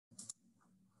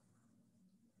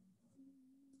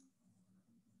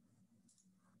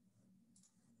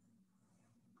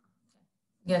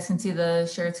You guys can see the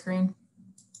shared screen.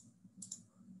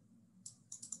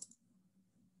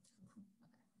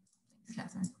 Thanks,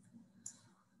 Catherine.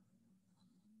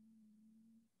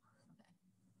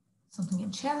 Something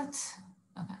in chat.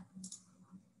 Okay.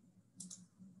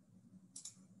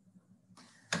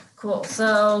 Cool.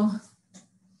 So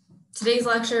today's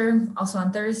lecture, also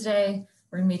on Thursday,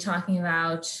 we're going to be talking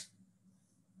about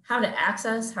how to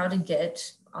access, how to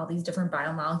get all these different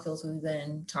biomolecules we've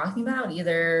been talking about,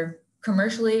 either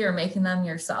commercially or making them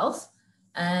yourself.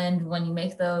 And when you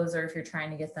make those, or if you're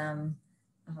trying to get them,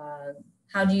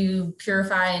 how do you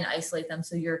purify and isolate them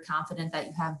so you're confident that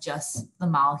you have just the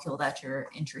molecule that you're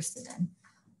interested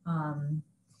in?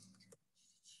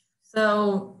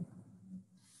 So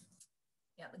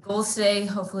yeah, the goals today,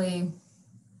 hopefully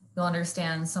you'll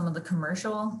understand some of the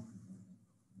commercial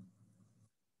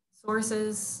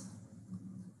sources,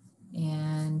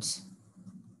 and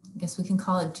I guess we can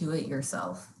call it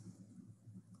do-it-yourself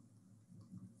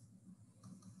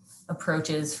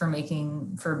approaches for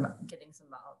getting some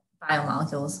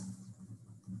biomolecules.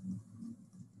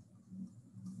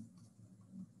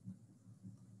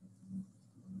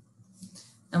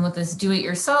 And with this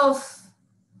do-it-yourself,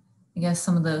 I guess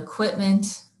some of the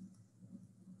equipment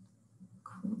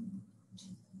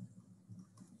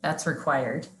that's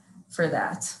required for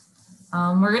that.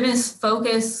 We're going to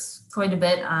focus quite a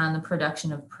bit on the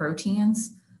production of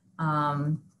proteins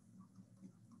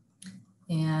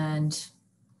and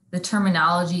the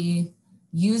terminology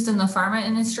used in the pharma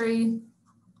industry.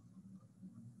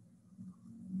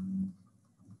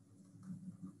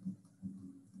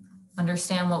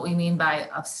 Understand what we mean by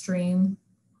upstream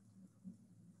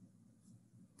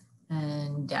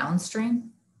and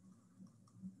downstream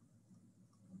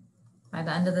by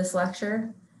the end of this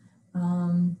lecture.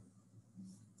 We're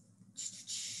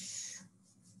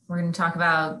going to talk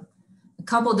about a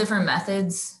couple different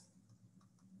methods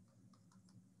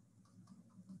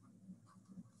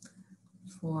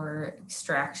for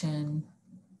extraction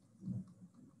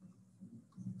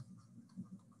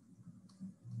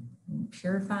and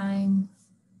purifying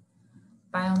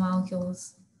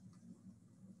biomolecules.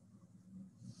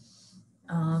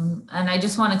 And I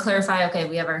just want to clarify, okay,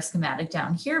 we have our schematic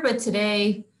down here, but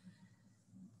today,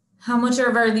 how much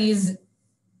are these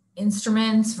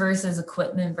instruments versus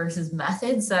equipment versus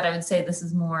methods? That I would say this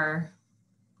is more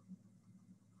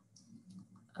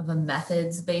of a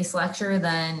methods-based lecture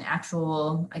than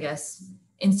actual, I guess,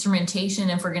 instrumentation.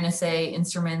 If we're going to say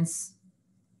instruments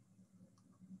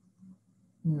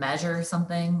measure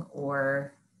something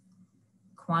or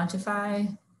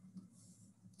quantify,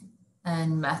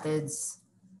 and methods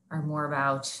are more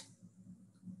about,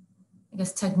 I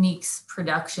guess, techniques,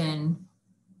 production,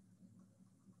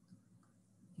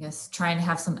 I guess, trying to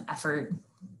have some effort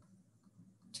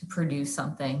to produce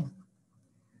something.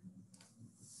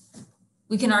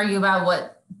 We can argue about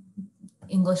what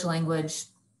English language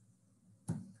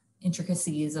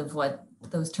intricacies of what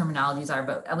those terminologies are,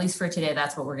 but at least for today,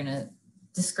 that's what we're going to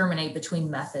discriminate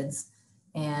between methods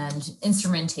and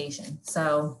instrumentation.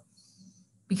 So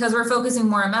because we're focusing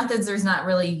more on methods, there's not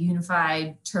really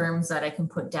unified terms that I can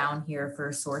put down here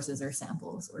for sources or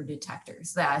samples or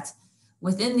detectors. That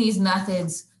within these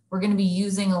methods, we're going to be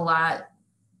using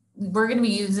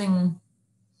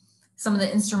some of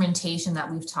the instrumentation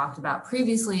that we've talked about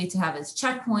previously to have as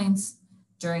checkpoints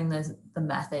during the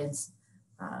methods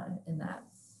in that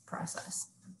process.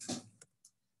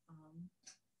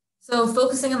 So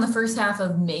focusing on the first half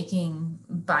of making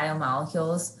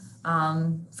biomolecules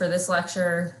for this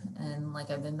lecture, and like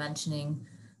I've been mentioning,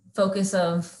 focus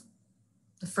of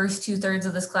the first 2/3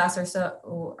 of this class or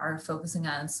so are focusing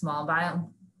on small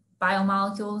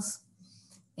biomolecules.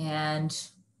 And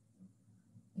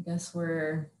I guess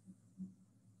we're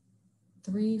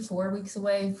 3-4 weeks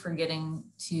away for getting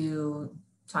to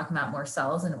talking about more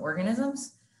cells and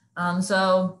organisms.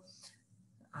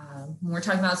 When we're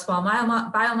talking about small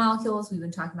biomolecules, we've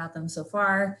been talking about them so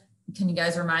far. Can you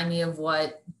guys remind me of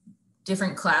what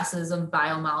different classes of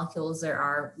biomolecules there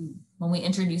are when we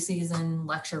introduce these in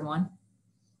lecture 1?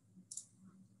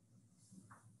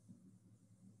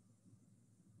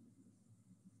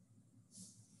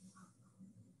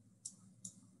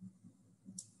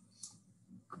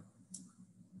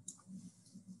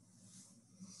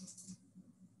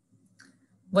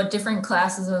 What different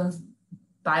classes of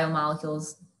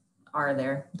biomolecules are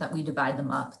there that we divide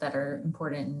them up that are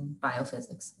important in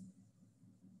biophysics?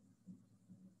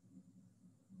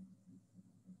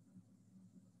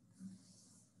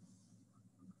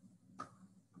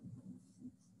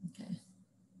 Okay.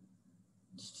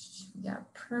 We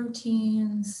got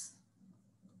proteins,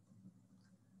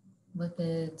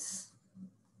 lipids,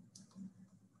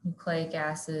 nucleic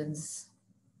acids,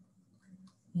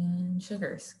 and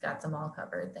sugars. Got them all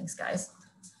covered. Thanks, guys.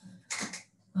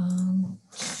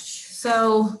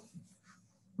 So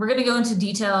we're going to go into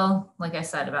detail, like I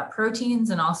said, about proteins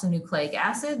and also nucleic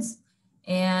acids.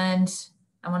 And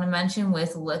I want to mention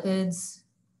with lipids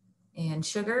and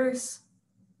sugars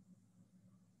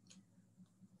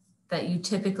that you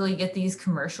typically get these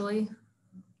commercially.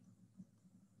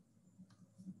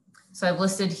 So I've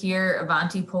listed here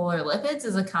Avanti polar lipids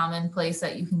is a common place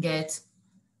that you can get.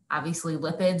 Obviously,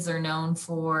 lipids are known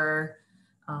for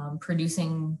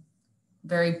producing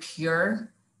very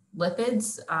pure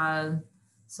lipids.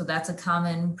 So that's a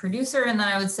common producer. And then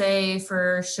I would say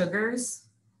for sugars,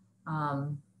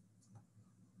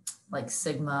 like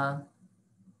Sigma,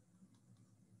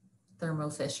 Thermo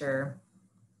Fisher,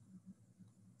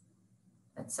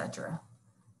 etc.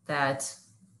 That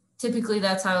typically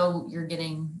that's how you're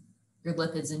getting your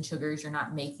lipids and sugars. You're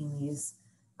not making these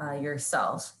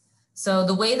yourself. So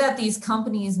the way that these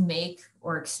companies make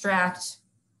or extract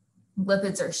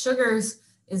lipids or sugars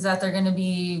is that they're going to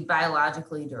be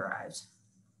biologically derived.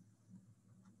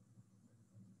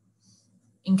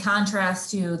 In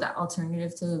contrast to the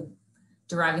alternative to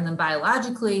deriving them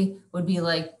biologically would be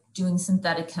like doing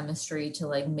synthetic chemistry to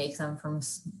like make them from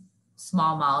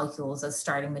small molecules as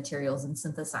starting materials and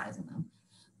synthesizing them.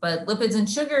 But lipids and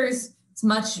sugars, it's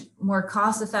much more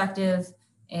cost effective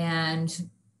and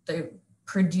they're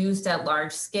produced at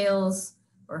large scales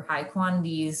or high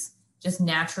quantities just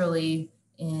naturally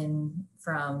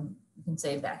from, you can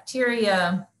say,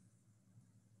 bacteria,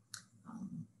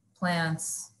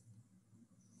 plants,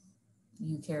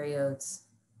 eukaryotes.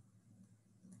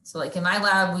 So like in my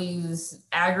lab, we use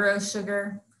agarose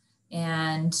sugar,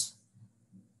 and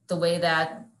the way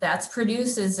that that's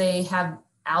produced is they have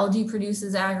algae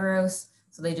produces agarose.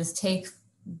 So they just take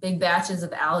big batches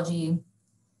of algae,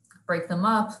 break them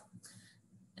up,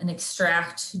 and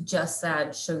extract just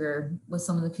that sugar with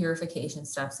some of the purification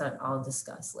steps that I'll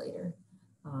discuss later.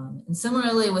 And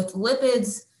similarly with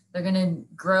lipids, they're going to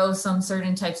grow some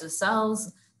certain types of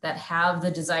cells that have the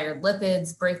desired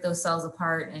lipids, break those cells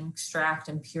apart and extract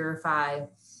and purify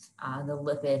the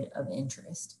lipid of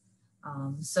interest.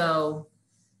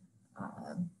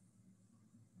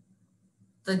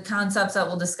 The concepts that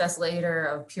we'll discuss later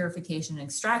of purification and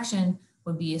extraction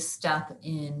would be a step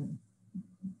in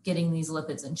getting these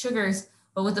lipids and sugars,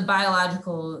 but with the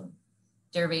biological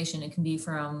derivation, it can be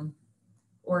from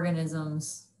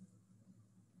organisms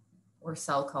or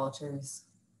cell cultures.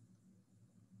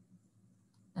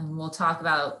 And we'll talk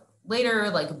about later,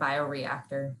 like a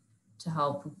bioreactor to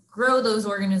help grow those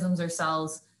organisms or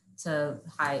cells to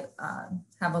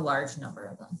have a large number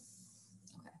of them.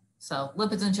 Okay. So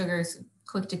lipids and sugars,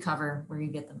 quick to cover where you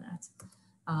get them at.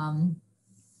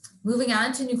 Moving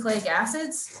on to nucleic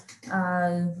acids,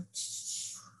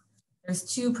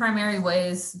 there's two primary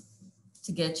ways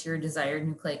to get your desired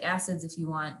nucleic acids if you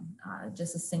want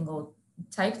just a single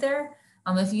type there.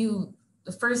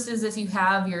 The first is if you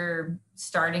have your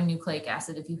starting nucleic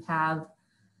acid, if you have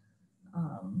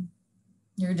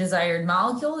your desired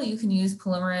molecule, you can use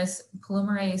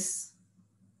polymerase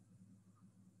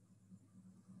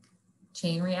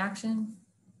chain reaction,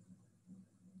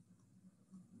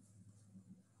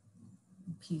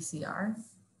 PCR.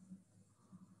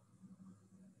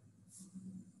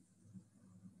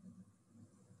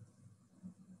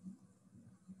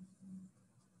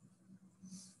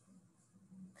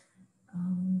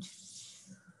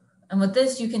 And with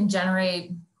this, you can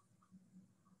generate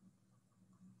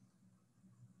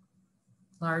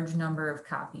large number of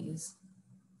copies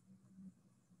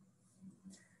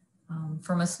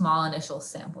from a small initial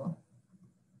sample.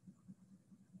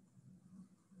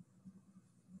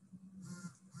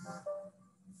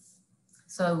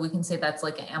 So we can say that's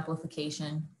like an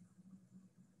amplification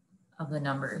of the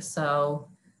numbers. So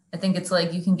I think it's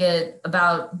like you can get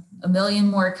about 1 million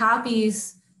more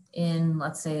copies in,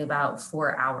 let's say, about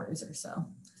 4 hours or so.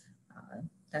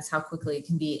 That's how quickly it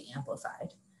can be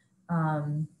amplified.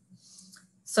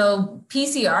 So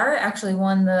PCR actually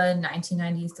won the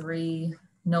 1993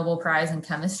 Nobel Prize in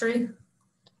Chemistry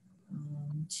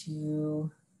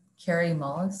to Kary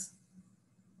Mullis.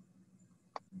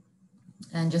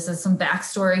 And just as some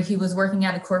backstory, he was working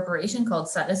at a corporation called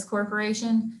Cetus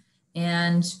Corporation,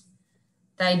 and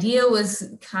the idea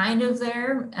was kind of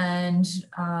there, and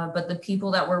but the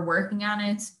people that were working on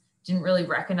it didn't really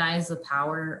recognize the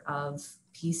power of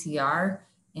PCR.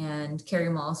 And Kary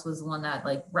Mullis was the one that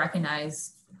like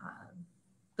recognized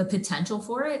the potential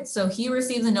for it. So he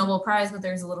received the Nobel Prize, but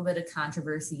there's a little bit of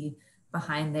controversy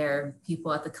behind there.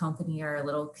 People at the company are a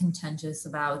little contentious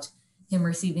about him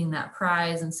receiving that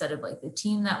prize instead of like the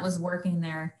team that was working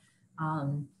there.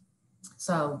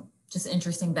 So just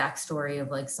interesting backstory of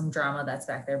like some drama that's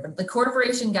back there, but the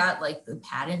corporation got like the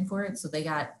patent for it. So they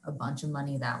got a bunch of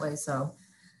money that way. So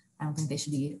I don't think they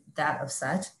should be that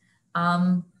upset.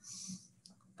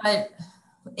 But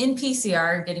in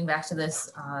PCR, getting back to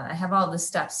this, I have all the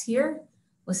steps here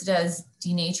listed as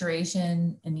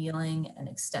denaturation, annealing, and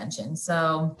extension.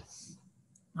 So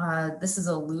this is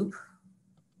a loop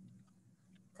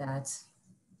that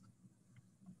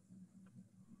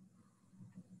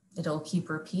it'll keep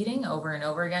repeating over and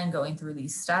over again, going through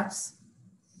these steps.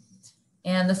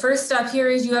 And the first step here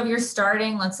is you have your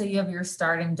starting, let's say you have your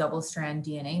starting double strand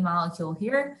DNA molecule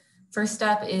here. First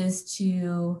step is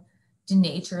to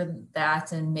denature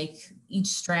that and make each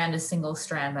strand a single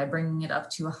strand by bringing it up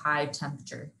to a high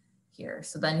temperature here.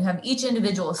 So then you have each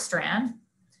individual strand.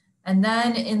 And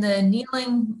then in the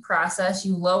annealing process,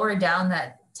 you lower down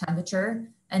that temperature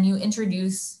and you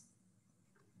introduce,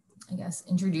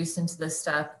 introduced into this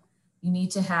step, you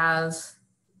need to have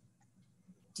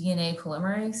DNA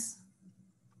polymerase.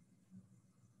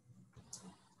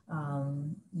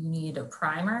 You need a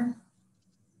primer.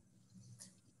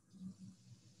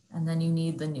 And then you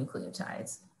need the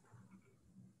nucleotides.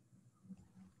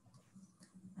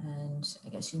 And I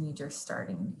guess you need your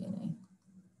starting DNA.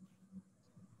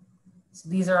 So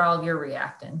these are all of your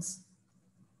reactants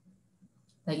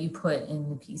that you put in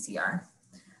the PCR.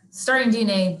 Starting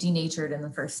DNA denatured in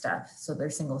the first step, so they're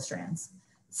single strands.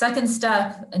 Second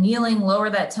step, annealing, lower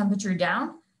that temperature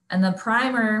down, and the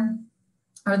primer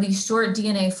are these short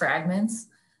DNA fragments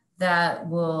that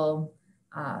will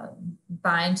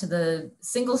bind to the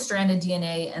single stranded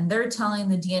DNA, and they're telling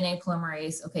the DNA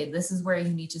polymerase, okay, this is where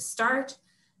you need to start.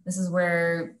 This is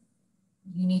where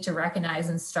you need to recognize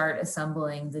and start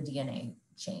assembling the DNA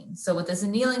chain. So with this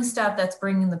annealing step, that's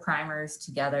bringing the primers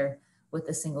together with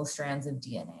the single strands of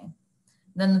DNA.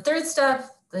 Then the third step,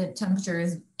 the temperature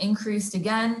is increased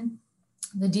again.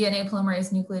 The DNA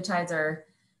polymerase nucleotides are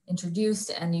introduced,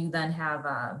 and you then have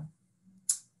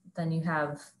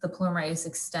the polymerase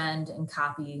extend and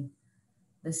copy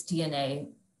this DNA,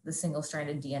 the single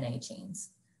stranded DNA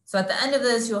chains. So at the end of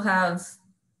this, you'll have,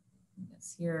 I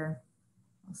guess here,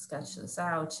 I'll sketch this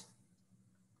out.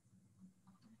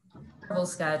 Double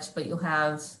sketch, but you'll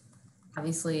have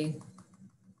obviously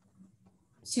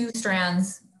two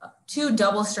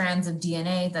double strands of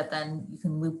DNA that then you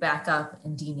can loop back up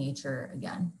and denature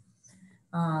again.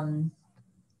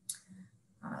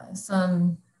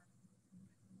 Some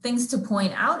things to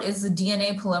point out is the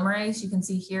DNA polymerase. You can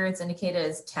see here it's indicated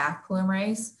as Taq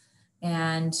polymerase,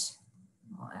 and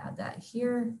I'll add that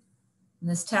here. And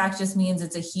this Taq just means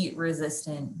it's a heat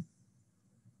resistant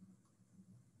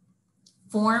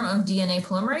form of DNA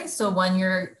polymerase. So when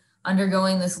you're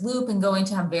undergoing this loop and going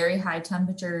to have very high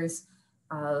temperatures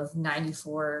of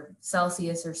 94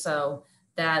 Celsius or so,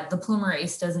 that the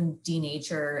polymerase doesn't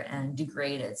denature and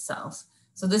degrade itself.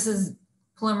 So this is,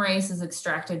 polymerase is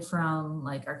extracted from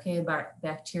like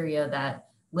archaeobacteria that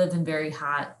live in very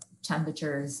hot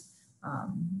temperatures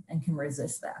and can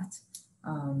resist that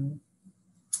and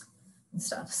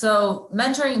stuff. So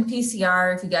mentoring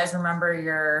PCR, if you guys remember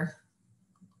your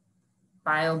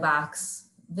BioBox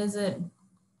visit,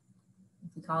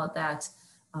 if we call it that,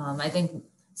 I think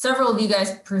several of you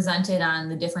guys presented on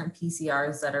the different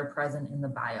PCRs that are present in the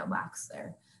BioBox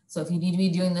there. So if you need to be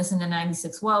doing this in a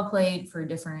 96 well plate for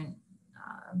different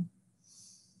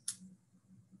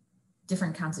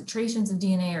concentrations of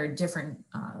DNA or different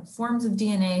forms of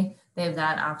DNA, they have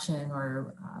that option,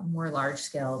 or more large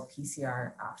scale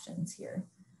PCR options here.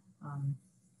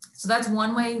 So that's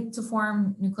one way to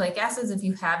form nucleic acids if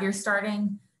you have your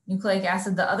starting nucleic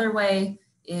acid. The other way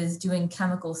is doing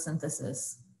chemical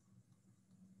synthesis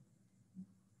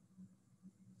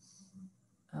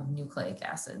of nucleic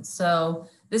acid. So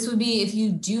this would be if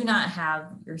you do not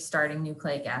have your starting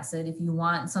nucleic acid, if you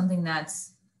want something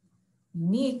that's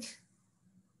unique,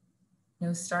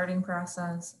 no starting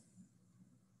process,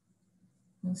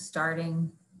 no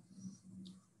starting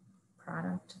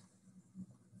product,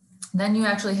 then you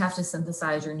actually have to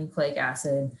synthesize your nucleic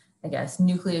acid, I guess,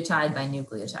 nucleotide by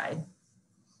nucleotide.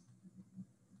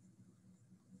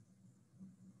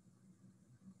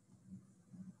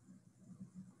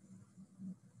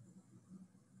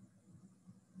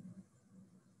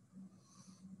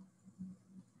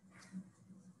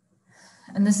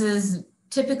 And this is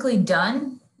typically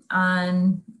done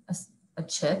on a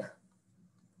chip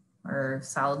or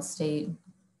solid state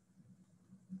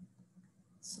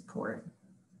support.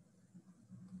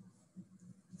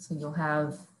 So you'll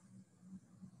have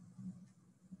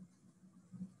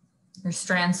your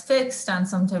strand's fixed on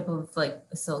some type of like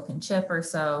a silicon chip or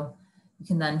so, you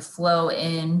can then flow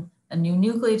in a new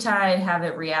nucleotide, have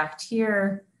it react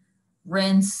here,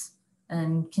 rinse,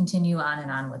 and continue on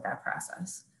and on with that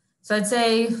process. So I'd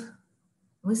say, at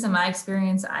least in my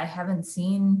experience, I haven't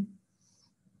seen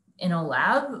in a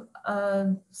lab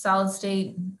a solid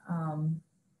state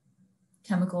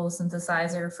chemical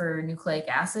synthesizer for nucleic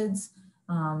acids.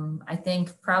 I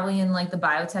think probably in like the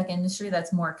biotech industry,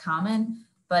 that's more common,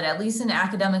 but at least in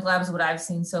academic labs, what I've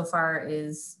seen so far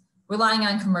is relying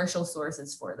on commercial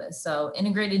sources for this. So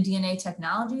integrated DNA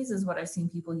technologies is what I've seen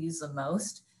people use the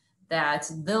most, that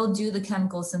they'll do the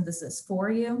chemical synthesis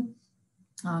for you.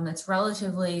 It's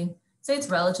relatively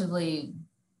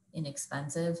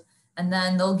inexpensive. And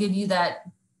then they'll give you that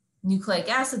nucleic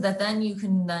acid that then you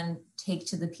can then take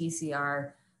to the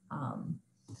PCR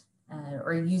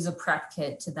or use a prep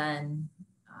kit to then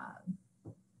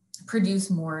produce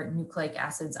more nucleic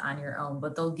acids on your own,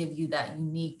 but they'll give you that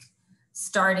unique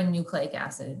starting nucleic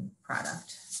acid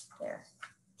product there.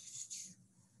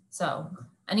 So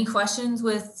any questions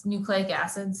with nucleic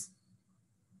acids?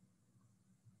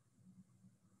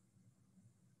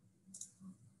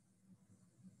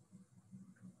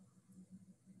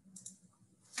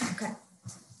 Okay,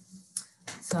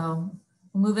 so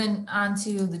moving on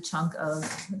to the chunk of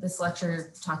this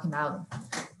lecture talking about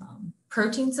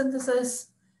protein synthesis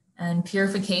and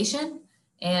purification.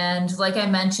 And like I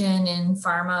mentioned, in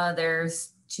pharma,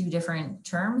 there's two different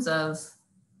terms of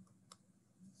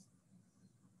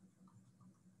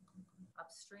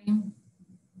upstream,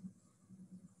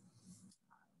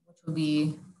 which would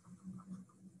be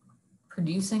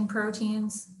producing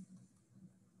proteins,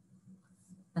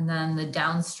 and then the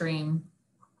downstream,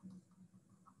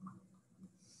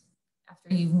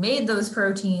 after you've made those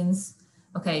proteins,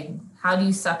 okay, how do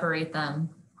you separate them?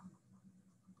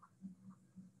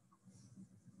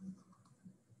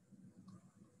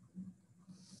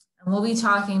 And we'll be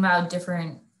talking about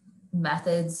different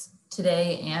methods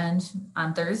today and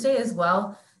on Thursday as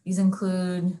well. These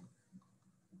include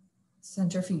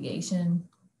centrifugation,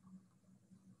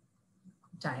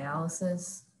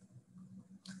 dialysis,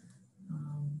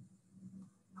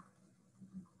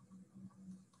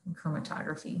 and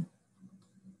chromatography.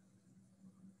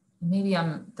 Maybe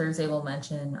on Thursday we'll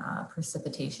mention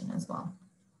precipitation as well.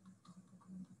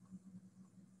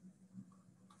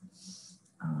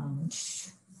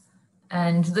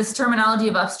 And this terminology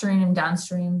of upstream and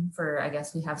downstream for, I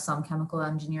guess we have some chemical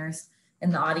engineers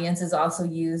in the audience, is also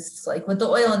used like with the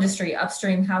oil industry.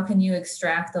 Upstream, how can you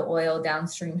extract the oil?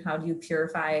 Downstream, how do you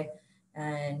purify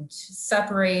and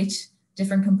separate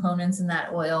different components in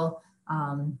that oil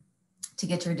to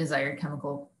get your desired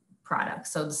chemical product?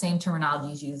 So the same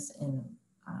terminology is used in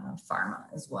pharma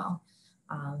as well.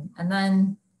 And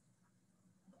then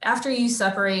after you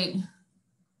separate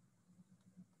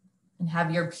and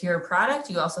have your pure product,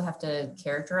 you also have to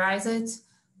characterize it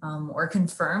or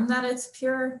confirm that it's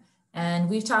pure. And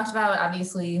we've talked about,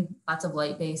 obviously, lots of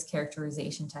light-based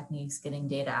characterization techniques, getting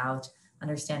data out,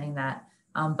 understanding that.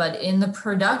 But in the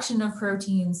production of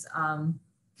proteins,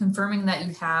 confirming that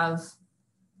you have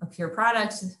a pure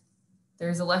product,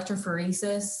 there's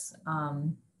electrophoresis,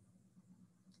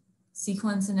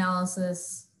 sequence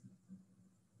analysis,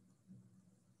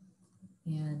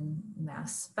 and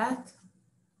mass spec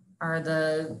are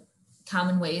the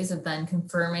common ways of then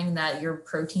confirming that your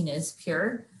protein is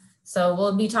pure. So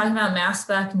we'll be talking about mass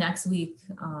spec next week.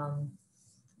 I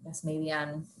guess maybe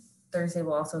on Thursday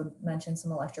we'll also mention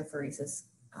some electrophoresis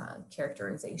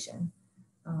characterization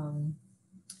and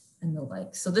the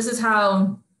like. So this is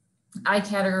how I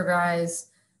categorize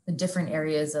the different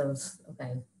areas of,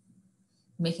 okay,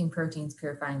 making proteins,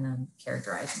 purifying them,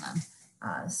 characterizing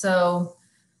them. So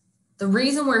the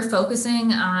reason we're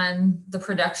focusing on the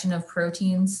production of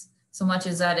proteins so much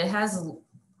is that it has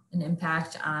an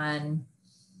impact on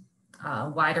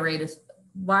a wide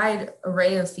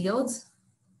array of fields.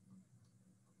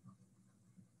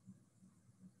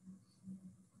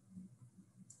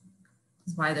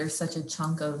 That's why there's such a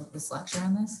chunk of this lecture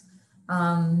on this.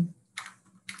 And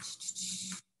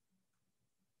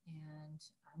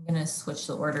I'm gonna switch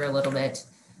the order a little bit.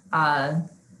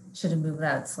 Should have moved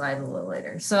that slide a little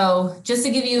later. So just to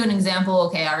give you an example,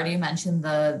 okay, I already mentioned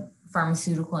the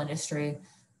pharmaceutical industry,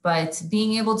 but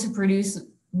being able to produce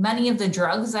many of the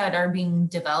drugs that are being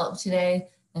developed today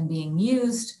and being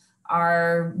used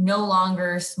are no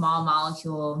longer small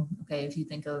molecule. Okay, if you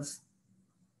think of,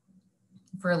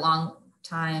 for a long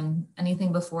time,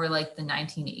 anything before like the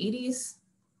 1980s,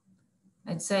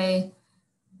 I'd say,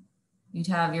 you'd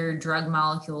have your drug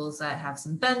molecules that have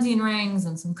some benzene rings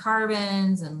and some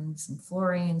carbons and some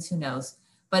fluorines, who knows.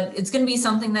 but it's going to be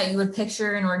something that you would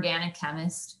picture an organic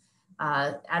chemist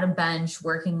at a bench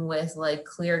working with like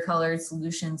clear colored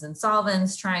solutions and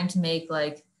solvents, trying to make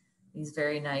like these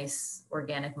very nice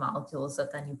organic molecules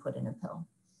that then you put in a pill.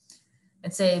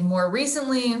 I'd say more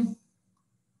recently,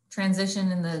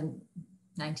 transition in the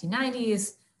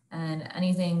 1990s and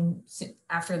anything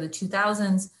after the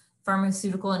 2000s,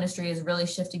 pharmaceutical industry has really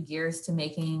shifted gears to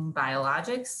making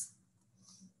biologics,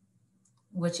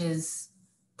 which is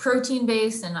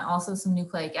protein-based and also some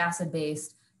nucleic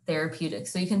acid-based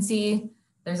therapeutics. So you can see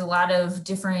there's a lot of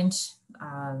different,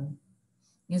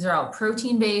 these are all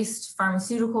protein-based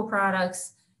pharmaceutical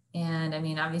products. And I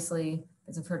mean, obviously,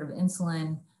 as I've heard of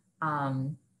insulin,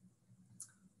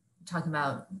 talking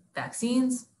about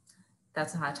vaccines,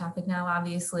 that's a hot topic now,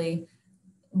 obviously.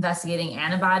 Investigating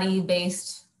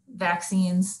antibody-based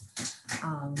vaccines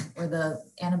or the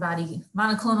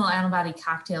monoclonal antibody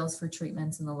cocktails for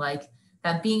treatments and the like,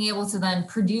 that being able to then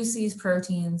produce these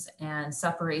proteins and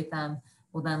separate them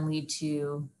will then lead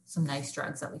to some nice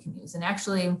drugs that we can use. And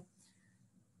actually,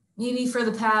 maybe for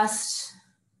the past,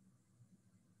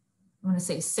 I want to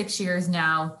say 6 years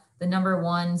now, the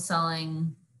 #1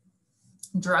 selling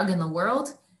drug in the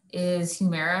world is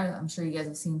Humira. I'm sure you guys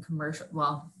have seen commercial.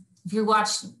 Well, if you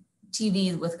watch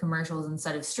TV with commercials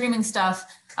instead of streaming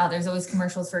stuff, there's always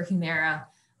commercials for Humira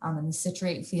and the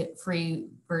citrate-free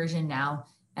version now.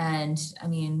 And I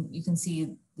mean, you can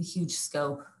see the huge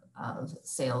scope of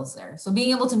sales there. So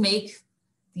being able to make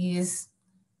these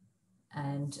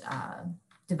and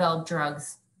develop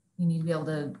drugs, you need to be able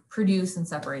to produce and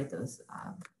separate those.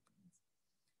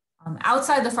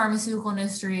 Outside the pharmaceutical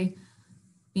industry,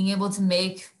 being able to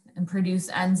make and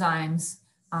produce enzymes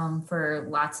for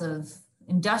lots of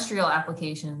industrial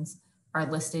applications are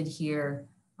listed here.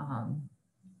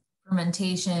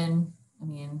 Fermentation, I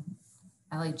mean,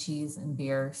 I like cheese and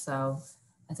beer, so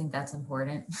I think that's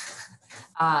important.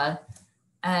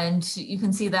 And you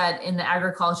can see that in the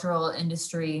agricultural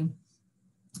industry,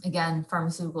 again,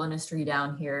 pharmaceutical industry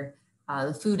down here,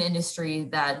 the food industry,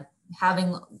 that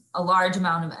having a large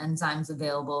amount of enzymes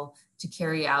available to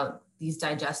carry out these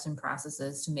digestion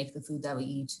processes to make the food that we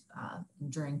eat and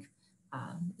drink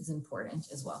is important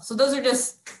as well. So those are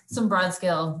just some broad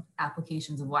scale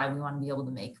applications of why we want to be able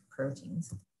to make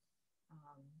proteins.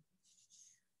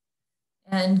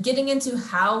 And getting into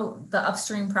how the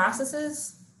upstream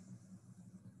processes,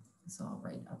 so I'll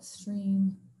write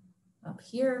upstream up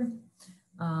here.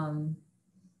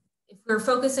 If we're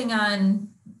focusing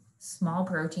on small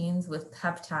proteins with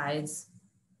peptides,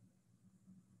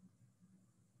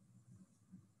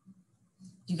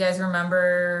 do you guys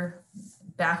remember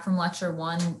back from lecture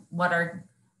 1 what our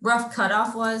rough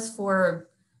cutoff was for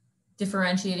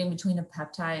differentiating between a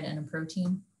peptide and a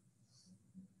protein?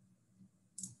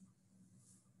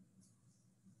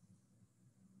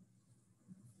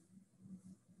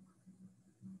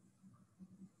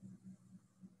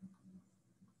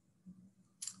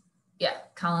 Yeah,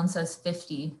 Colin says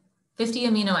 50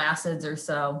 amino acids or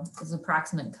so is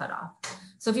approximate cutoff.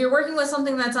 So if you're working with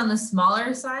something that's on the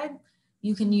smaller side,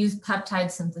 you can use peptide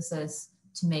synthesis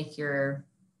to make your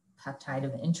peptide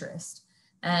of interest.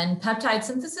 And peptide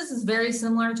synthesis is very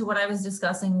similar to what I was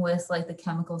discussing with like the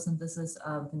chemical synthesis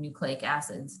of the nucleic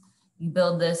acids. You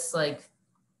build this like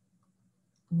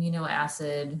amino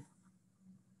acid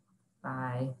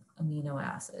by amino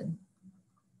acid,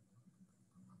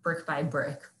 brick by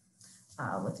brick.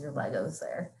 With your Legos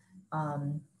there.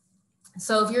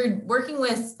 So if you're working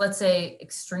with, let's say,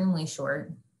 extremely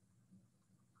short,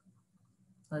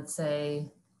 let's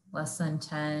say less than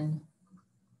 10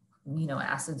 amino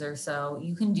acids or so,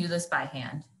 you can do this by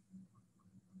hand.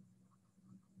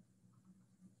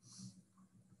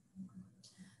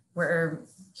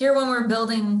 Here when we're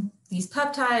building these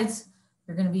peptides,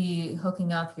 you're going to be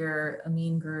hooking up your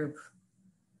amine group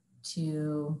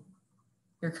to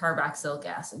your carboxylic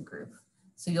acid group.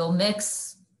 So you'll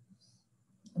mix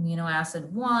amino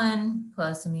acid 1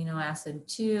 plus amino acid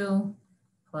 2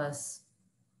 plus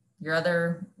your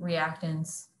other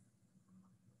reactants,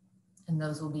 and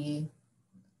those will be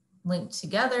linked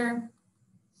together.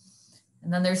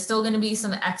 And then there's still going to be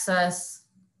some excess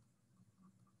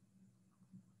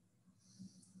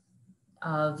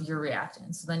of your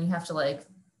reactants. So then you have to like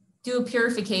do a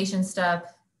purification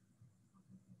step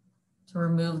to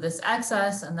remove this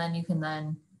excess, and then you can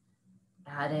then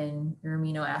add in your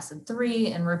amino acid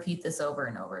 3 and repeat this over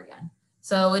and over again.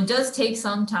 So it does take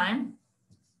some time,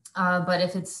 but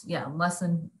if it's less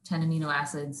than 10 amino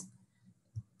acids,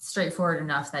 straightforward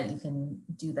enough that you can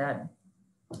do that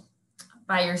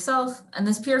by yourself. And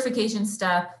this purification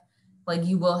step, like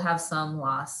you will have some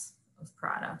loss of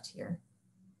product here.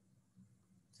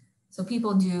 So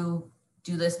people do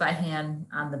this by hand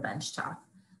on the bench top.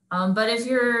 But if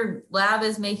your lab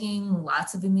is making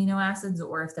lots of amino acids,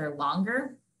 or if they're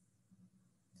longer,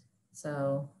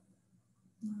 so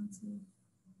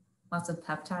lots of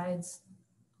peptides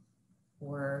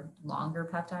or longer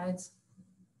peptides,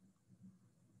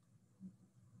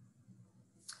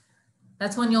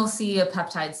 that's when you'll see a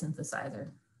peptide synthesizer.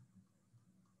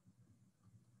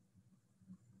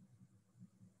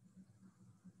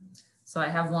 So I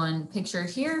have one picture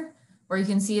here where you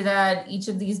can see that each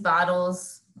of these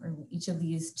bottles or each of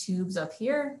these tubes up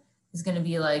here is going to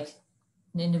be like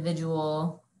an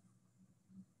individual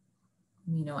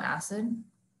amino acid.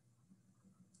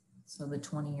 So the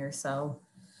 20 or so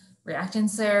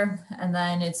reactants there, and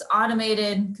then it's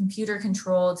automated, computer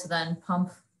controlled to then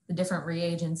pump the different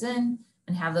reagents in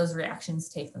and have those reactions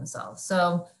take themselves.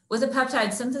 So with a peptide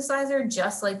synthesizer,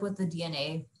 just like with the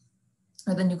DNA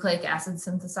or the nucleic acid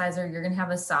synthesizer, you're going to have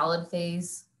a solid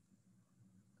phase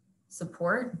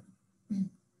support.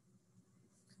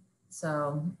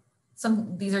 So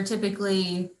these are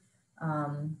typically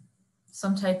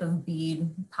some type of bead,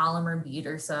 polymer bead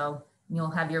or so.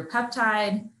 You'll have your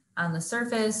peptide on the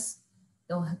surface.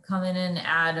 You'll come in and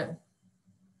add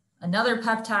another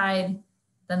peptide.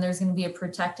 Then there's going to be a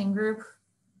protecting group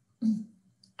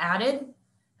added,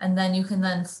 and then you can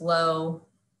then flow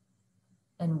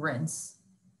and rinse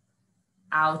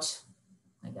out.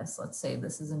 I guess let's say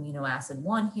this is amino acid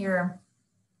 1 here.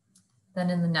 Then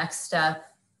in the next step,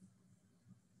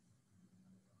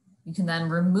 you can then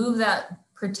remove that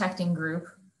protecting group.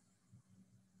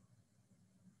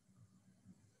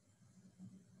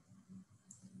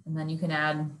 And then you can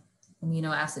add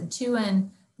amino acid 2 in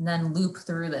and then loop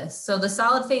through this. So the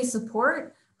solid phase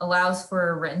support allows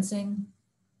for rinsing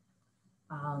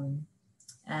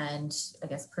and I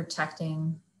guess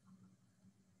protecting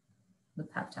the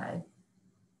peptide.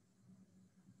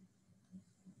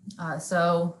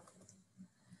 So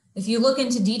if you look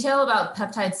into detail about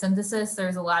peptide synthesis,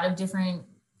 there's a lot of different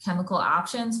chemical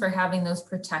options for having those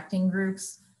protecting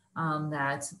groups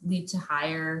that lead to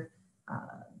higher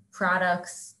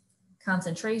products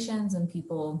concentrations, and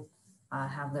people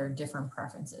have their different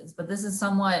preferences. But this is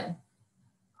somewhat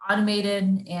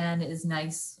automated and is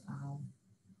nice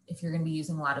if you're going to be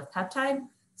using a lot of peptide.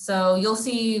 So you'll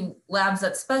see labs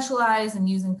that specialize in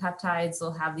using peptides,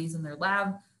 they'll have these in their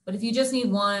lab. But if you just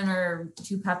need 1 or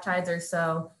 2 peptides or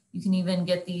so, you can even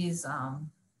get these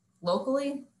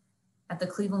locally at the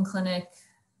Cleveland Clinic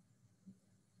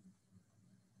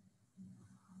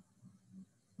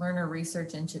Learner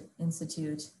Research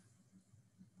Institute.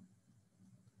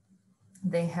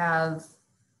 They have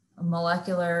a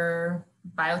molecular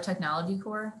biotechnology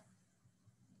core,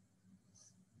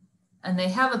 and they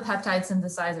have a peptide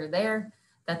synthesizer there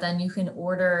that then you can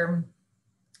order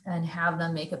and have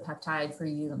them make a peptide for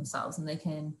you themselves. And they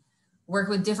can work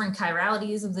with different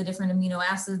chiralities of the different amino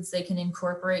acids. They can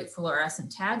incorporate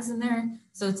fluorescent tags in there.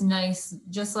 So it's nice,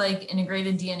 just like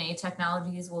integrated DNA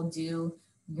technologies will do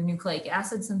your nucleic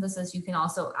acid synthesis, you can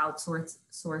also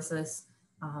outsource this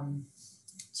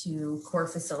to core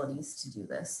facilities to do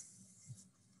this.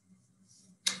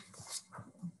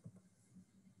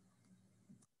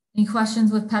 Any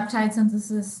questions with peptide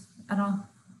synthesis at all?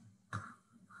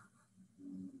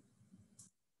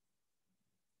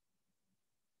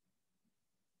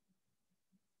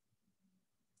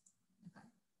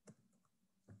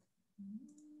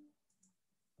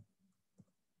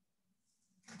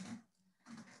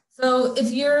 So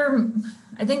if you're,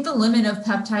 I think the limit of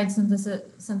peptide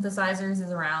synthesizers is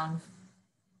around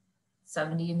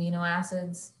 70 amino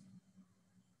acids.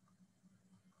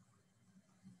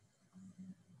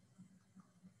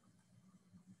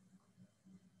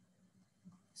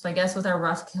 So I guess with our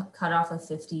rough cutoff of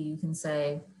 50, you can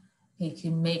say you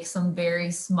can make some very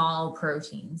small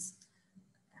proteins,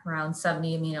 around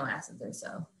 70 amino acids or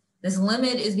so. This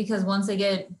limit is because once they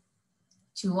get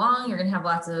too long, you're gonna have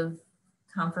lots of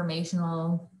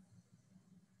conformational,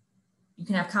 you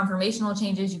can have conformational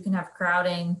changes, you can have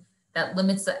crowding that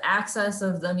limits the access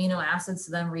of the amino acids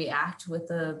to then react with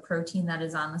the protein that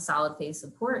is on the solid phase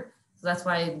support. So that's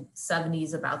why 70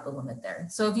 is about the limit there.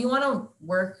 So if you want to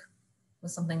work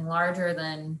with something larger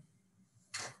than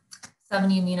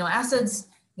 70 amino acids,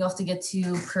 you have to get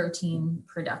to protein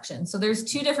production. So there's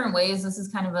 2 different ways. This is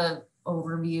kind of an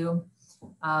overview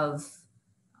of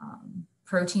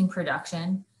protein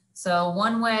production. So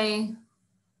one way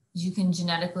is you can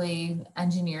genetically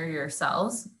engineer your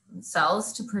cells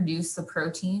to produce the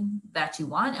protein that you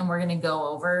want. And we're going to go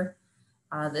over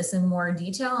this in more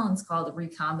detail, and it's called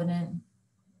recombinant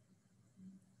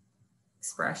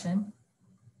expression.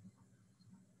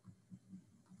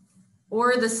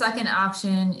 Or the second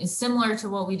option is similar to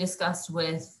what we discussed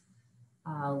with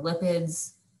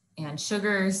lipids and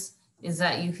sugars, is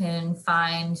that you can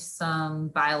find some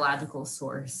biological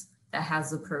source that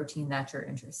has the protein that you're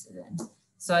interested in.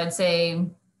 So I'd say,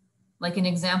 like an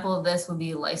example of this would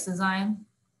be lysozyme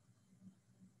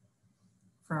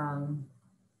from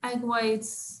egg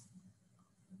whites,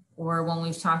 or when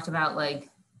we've talked about like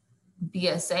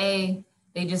BSA,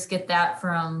 they just get that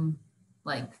from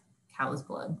like cow's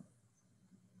blood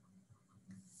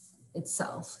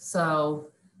itself.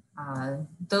 So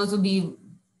those would be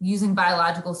using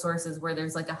biological sources where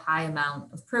there's like a high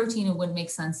amount of protein. It wouldn't make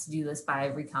sense to do this by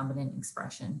recombinant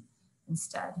expression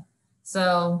instead.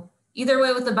 So either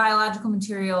way with the biological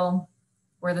material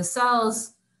or the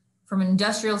cells, from an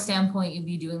industrial standpoint, you'd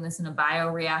be doing this in a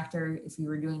bioreactor. If you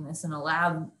were doing this in a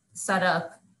lab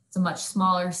setup, it's a much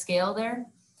smaller scale there.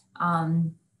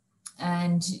 And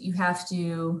you have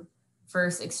to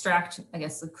first extract, I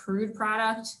guess, the crude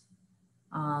product,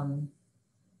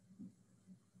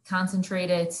 concentrate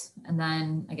it, and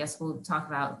then I guess we'll talk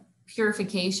about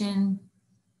purification.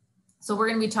 So we're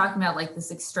going to be talking about like this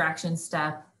extraction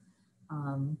step,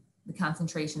 the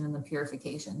concentration and the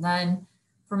purification. Then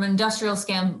from an industrial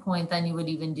standpoint, then you would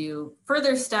even do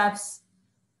further steps.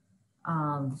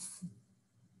 And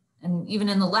even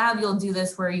in the lab, you'll do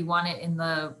this where you want it in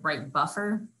the right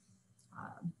buffer.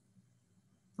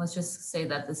 Let's just say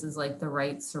that this is like the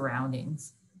right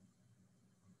surroundings.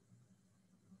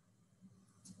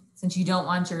 Since you don't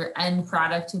want your end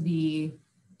product to be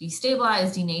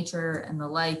destabilized, denatured, and the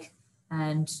like,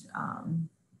 and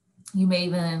you may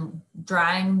even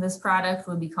drying this product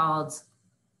would be called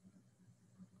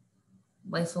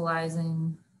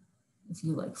lyophilizing, if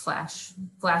you like flash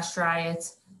dry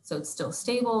it so it's still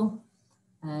stable.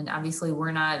 And obviously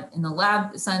we're not, in the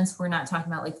lab sense, we're not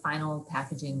talking about like final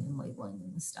packaging and labeling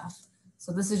and stuff.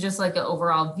 So this is just like an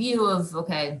overall view of,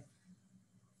 okay,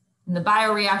 in the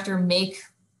bioreactor, make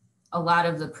a lot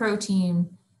of the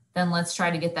protein, then let's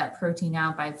try to get that protein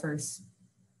out by first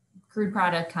crude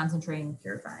product, concentrating,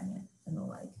 purifying it, and the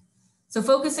like. So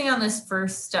focusing on this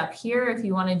first step here, if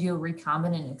you want to do a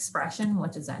recombinant expression,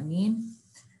 what does that mean?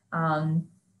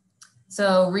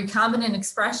 So recombinant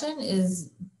expression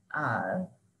is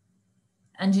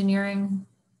engineering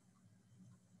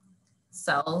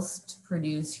cells to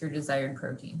produce your desired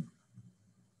protein.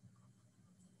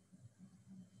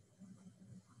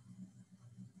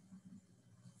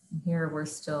 Here we're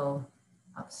still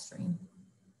upstream.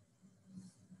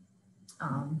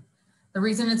 The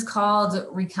reason it's called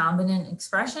recombinant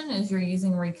expression is you're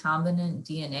using recombinant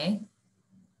DNA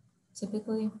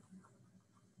typically.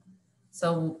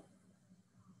 So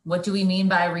what do we mean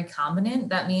by recombinant?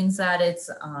 That means that it's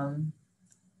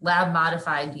lab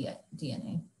modified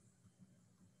DNA.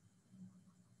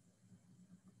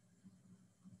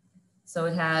 So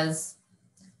it has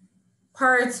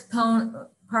parts,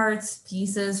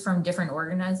 pieces from different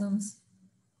organisms.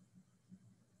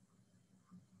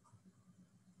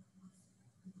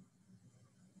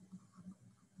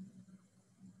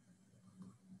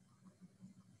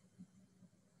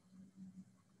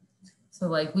 So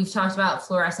like we've talked about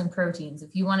fluorescent proteins.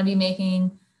 If you want to be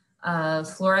making a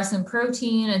fluorescent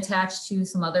protein attached to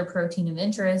some other protein of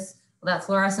interest, well, that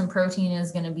fluorescent protein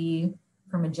is going to be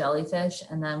from a jellyfish.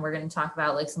 And then we're going to talk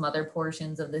about like some other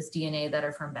portions of this DNA that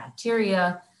are from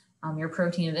bacteria. Your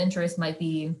protein of interest might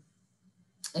be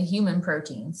a human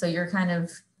protein. So you're kind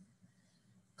of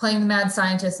playing the mad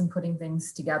scientist and putting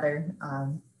things together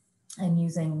and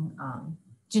using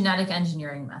genetic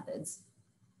engineering methods.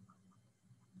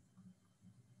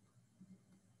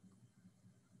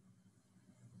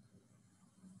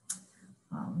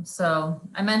 So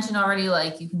I mentioned already,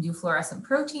 like you can do fluorescent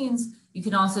proteins. You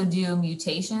can also do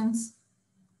mutations.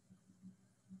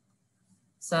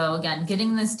 So again,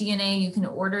 getting this DNA, you can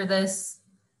order this.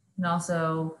 You can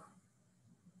also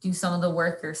do some of the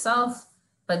work yourself.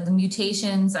 But the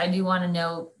mutations, I do want to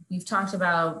note, we've talked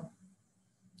about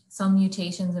some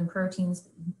mutations in proteins.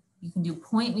 You can do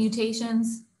point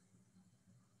mutations,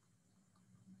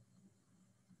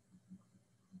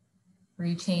 where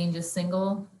you change a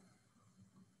single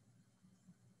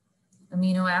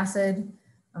amino acid,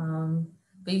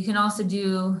 but you can also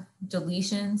do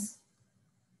deletions,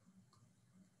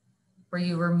 where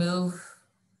you remove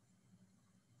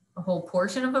a whole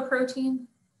portion of a protein.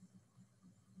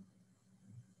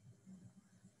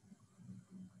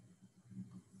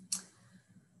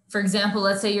 For example,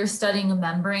 let's say you're studying a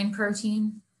membrane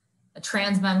protein, a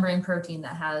transmembrane protein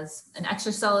that has an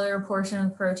extracellular portion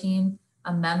of the protein,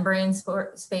 a membrane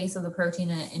space of the protein,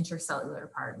 and an intracellular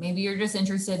part. Maybe you're just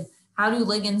interested how do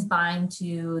ligands bind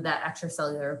to that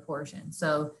extracellular portion?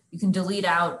 So you can delete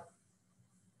out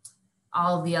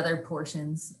all of the other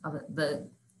portions of the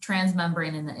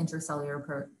transmembrane and the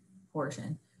intracellular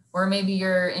portion. Or maybe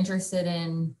you're interested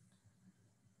in,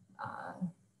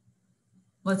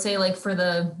 let's say like for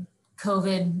the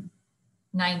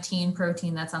COVID-19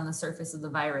 protein that's on the surface of the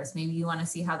virus, maybe you want to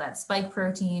see how that spike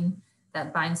protein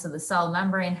that binds to the cell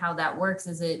membrane, how that works.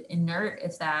 Is it inert?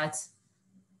 Is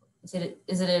it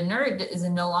inert? Is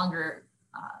it no longer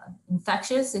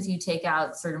infectious if you take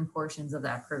out certain portions of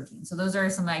that protein? So those are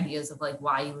some ideas of like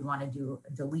why you would want to do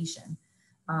a deletion.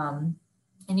 And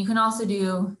you can also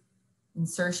do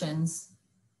insertions.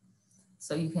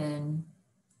 So you can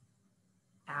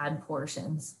add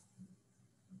portions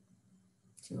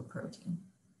to a protein.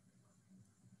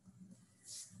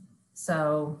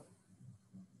 So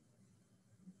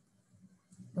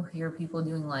you'll hear people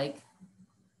doing like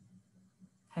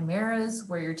chimeras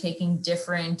where you're taking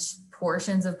different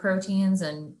portions of proteins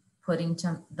and putting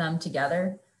them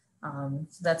together.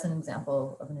 So that's an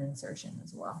example of an insertion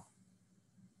as well.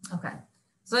 Okay,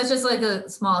 so that's just like a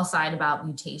small aside about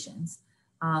mutations.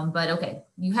 But okay,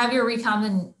 you have your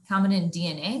recombinant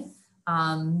DNA.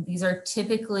 These are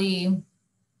typically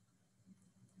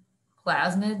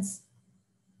plasmids.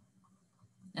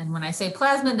 And when I say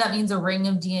plasmid, that means a ring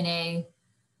of DNA.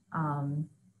 You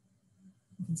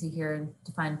can see here,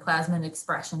 defined plasmid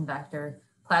expression vector.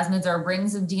 Plasmids are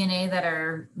rings of DNA that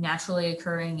are naturally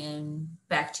occurring in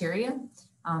bacteria.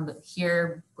 But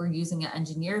here we're using an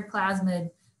engineered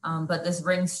plasmid, but this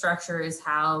ring structure is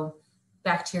how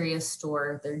bacteria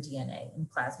store their DNA in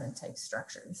plasmid type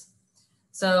structures.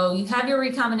 So you have your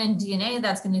recombinant DNA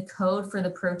that's going to code for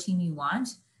the protein you want.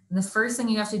 And the first thing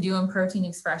you have to do in protein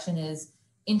expression is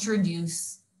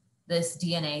introduce this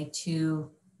DNA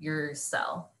to your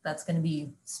cell that's going to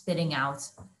be spitting out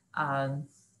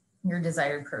your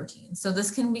desired protein. So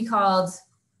this can be called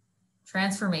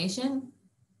transformation,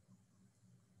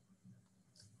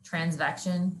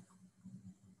 transfection,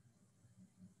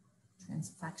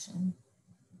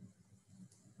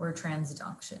 or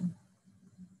transduction.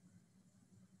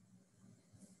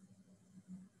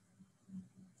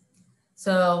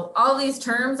 So all these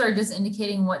terms are just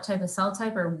indicating what type of cell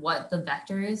type or what the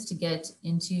vector is to get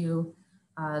into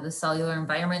the cellular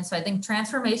environment. So I think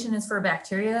transformation is for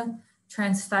bacteria,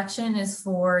 transfection is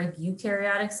for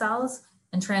eukaryotic cells,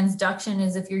 and transduction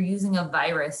is if you're using a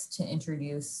virus to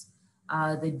introduce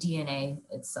the DNA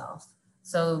itself.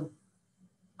 So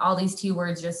all these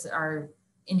keywords just are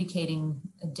indicating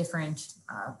a different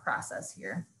process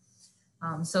here.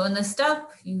 So in this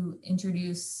step, you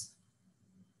introduce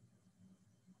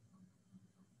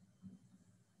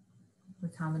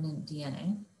recombinant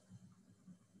DNA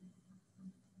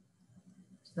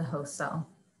to the host cell.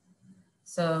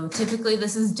 So typically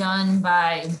this is done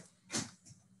by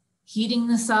heating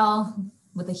the cell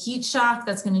with a heat shock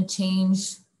that's going to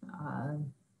change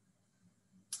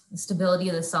the stability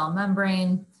of the cell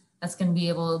membrane. That's going to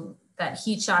be that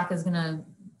heat shock is going to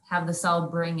have the cell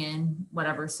bring in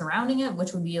whatever's surrounding it,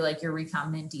 which would be like your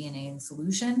recombinant DNA in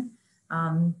solution.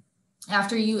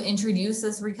 After you introduce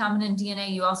this recombinant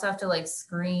DNA, you also have to like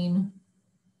screen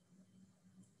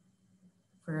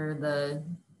for the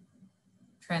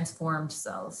transformed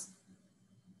cells.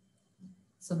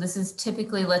 So this is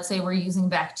typically, let's say we're using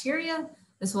bacteria,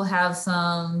 this will have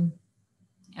some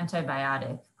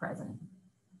antibiotic present.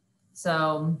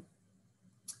 So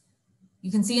you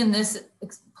can see in this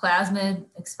plasmid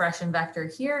expression vector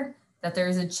here that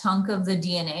there's a chunk of the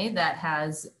DNA that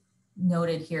has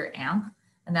noted here AMP,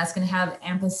 and that's going to have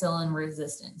ampicillin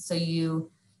resistance. So you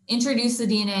introduce the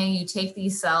DNA, you take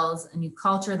these cells and you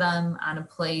culture them on a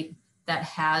plate that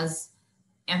has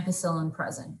ampicillin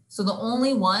present. So the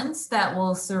only ones that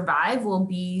will survive will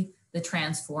be the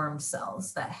transformed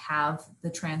cells that have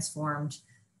the transformed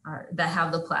that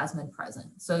have the plasmid present.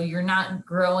 So you're not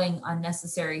growing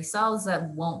unnecessary cells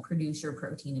that won't produce your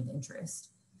protein of interest.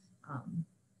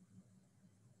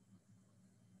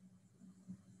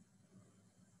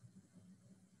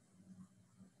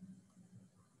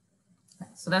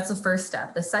 So that's the first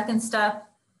step. The second step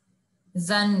is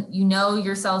then you know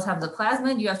your cells have the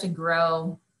plasmid, you have to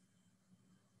grow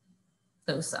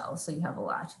those cells, so you have a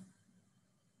lot.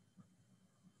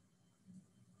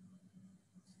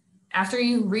 After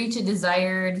you reach a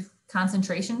desired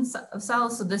concentration of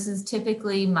cells, so this is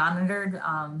typically monitored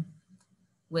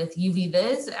with UV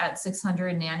vis at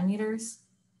 600 nanometers,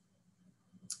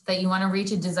 that you want to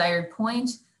reach a desired point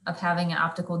of having an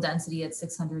optical density at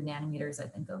 600 nanometers, I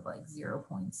think of like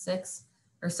 0.6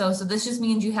 or so. So this just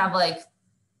means you have like,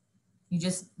 you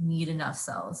just need enough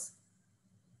cells.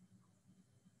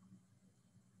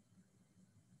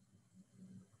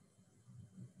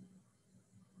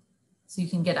 So you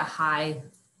can get a high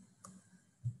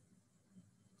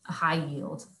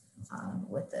yield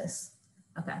with this.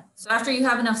 Okay, so after you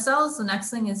have enough cells, the next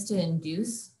thing is to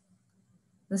induce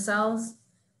the cells.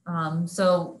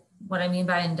 So what I mean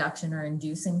by induction or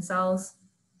inducing cells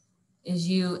is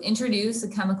you introduce a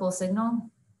chemical signal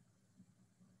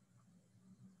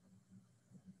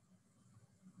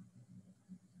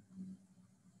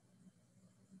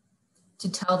to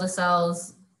tell the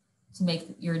cells to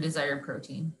make your desired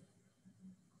protein.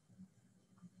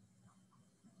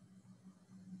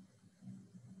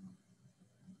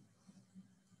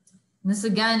 And this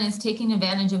again is taking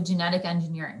advantage of genetic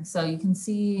engineering. So you can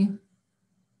see,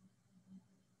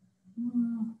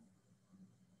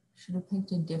 should have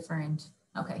picked a different,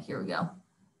 okay, here we go,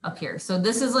 up here. So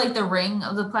this is like the ring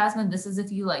of the plasmid. This is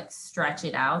if you like stretch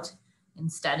it out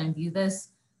instead and view this.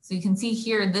 So you can see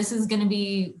here, this is gonna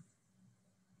be,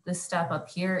 this step up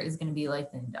here is gonna be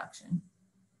like the induction.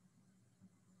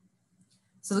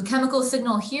 So the chemical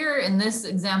signal here in this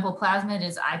example plasmid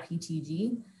is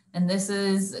IPTG. And this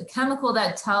is a chemical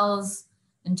that tells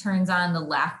and turns on the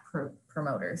lac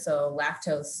promoter. So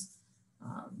lactose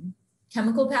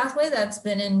chemical pathway that's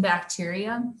been in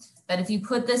bacteria, that if you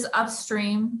put this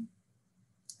upstream,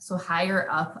 so higher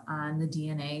up on the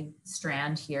DNA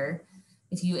strand here,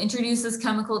 if you introduce this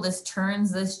chemical, this turns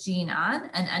this gene on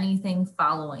and anything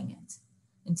following it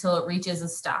until it reaches a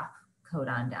stop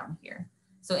codon down here.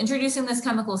 So introducing this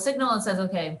chemical signal, it says,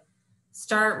 okay,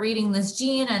 start reading this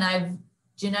gene, and I've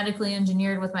genetically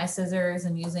engineered with my scissors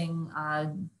and using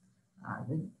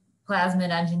the plasmid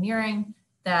engineering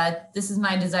that this is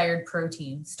my desired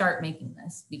protein. Start making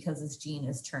this because this gene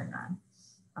is turned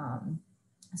on.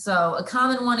 So a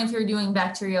common one if you're doing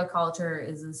bacterial culture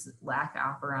is this lac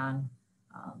operon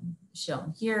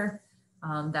shown here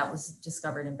that was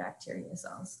discovered in bacteria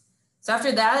cells. So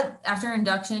after that, after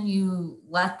induction, you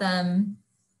let the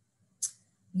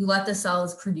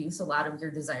cells produce a lot of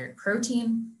your desired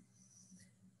protein.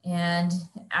 And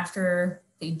after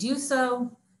they do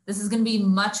so, this is going to be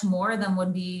much more than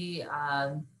would be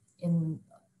in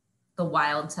the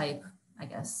wild type, I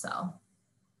guess, cell.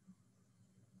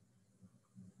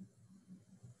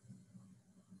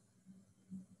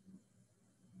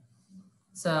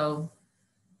 So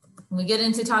when we get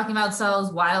into talking about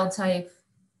cells, wild type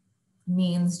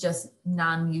means just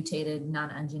non-mutated,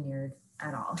 non-engineered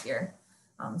at all here.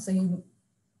 So you,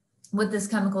 with this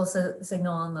chemical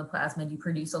signal in the plasmid, you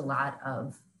produce a lot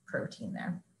of protein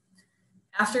there.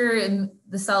 After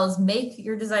the cells make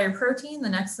your desired protein, the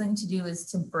next thing to do is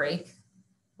to break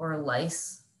or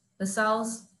lyse the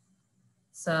cells.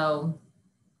 So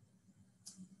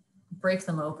break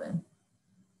them open.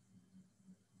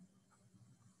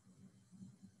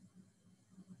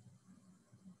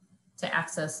 To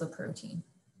access the protein.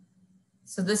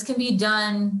 So this can be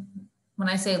done, when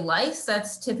I say lyse, that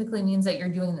typically means that you're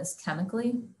doing this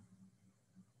chemically,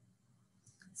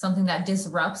 something that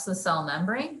disrupts the cell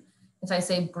membrane. If I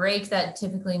say break, that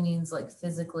typically means like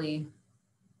physically,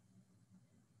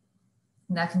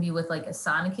 and that can be with like a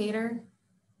sonicator.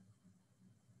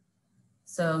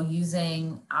 So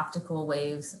using optical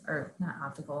waves, or not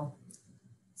optical,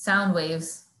 sound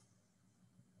waves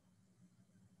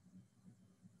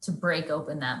to break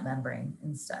open that membrane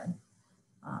instead.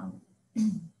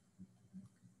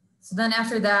 So then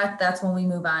after that, that's when we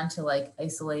move on to like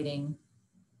isolating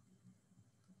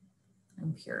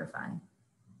and purifying,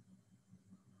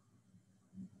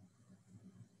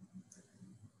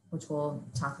 which we'll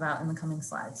talk about in the coming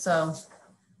slides. So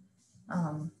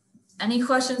any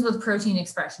questions with protein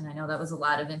expression? I know that was a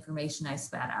lot of information I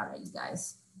spat out at you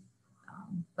guys,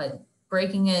 but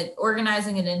breaking it,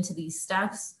 organizing it into these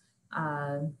steps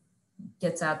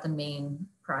gets at the main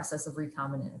process of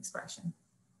recombinant expression.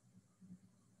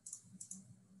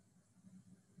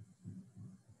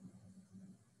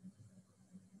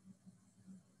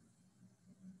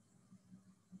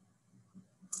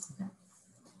 Okay.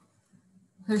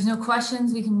 If there's no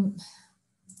questions, we can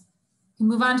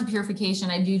move on to purification.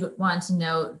 I do want to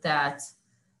note that,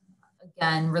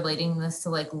 again, relating this to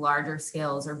like larger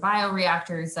scales or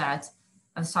bioreactors, that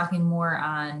I was talking more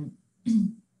on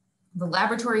the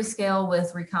laboratory scale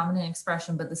with recombinant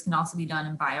expression, but this can also be done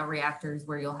in bioreactors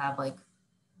where you'll have like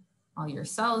all your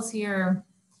cells here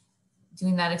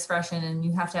doing that expression, and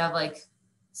you have to have like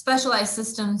specialized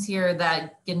systems here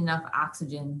that get enough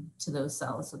oxygen to those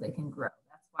cells so they can grow.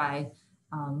 That's why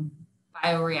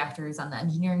bioreactors on the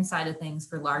engineering side of things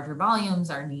for larger volumes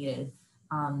are needed.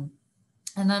 And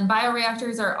then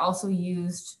bioreactors are also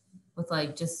used with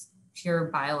like just pure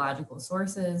biological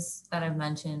sources that I've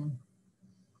mentioned,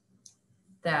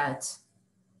 that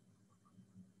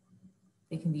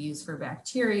They can be used for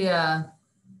bacteria.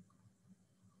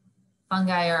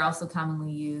 Fungi are also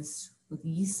commonly used with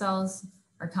yeast cells,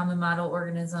 our common model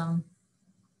organism.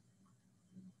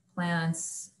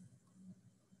 Plants,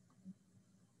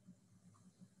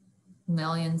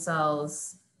 mammalian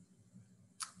cells,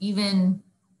 even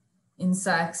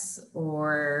insects,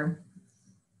 or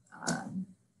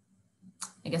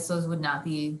I guess those would not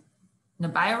be in a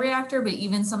bioreactor, but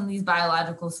even some of these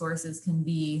biological sources can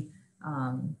be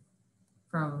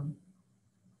from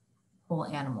whole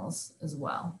animals as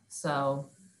well. So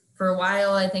for a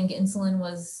while, I think insulin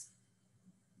was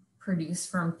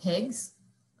produced from pigs.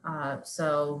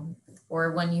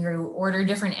 Or when you order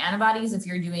different antibodies, if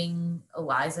you're doing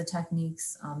ELISA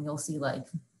techniques, you'll see like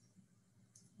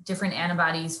different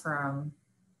antibodies from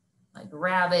like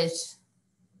rabbit,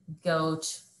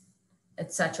 goat,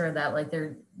 etc. that like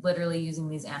they're literally using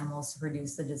these animals to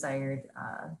produce the desired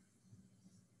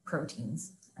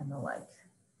proteins and the like.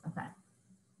 Okay.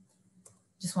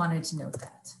 Just wanted to note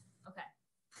that. Okay.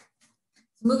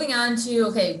 So moving on to,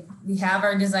 okay, we have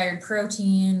our desired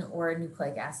protein or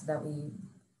nucleic acid that we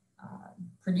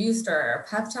produced, or our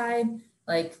peptide.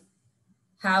 Like,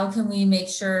 how can we make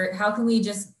sure, how can we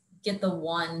just get the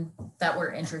one that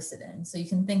we're interested in? So you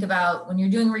can think about when you're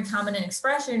doing recombinant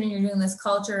expression and you're doing this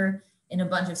culture in a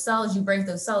bunch of cells, you break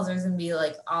those cells, there's gonna be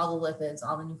like all the lipids,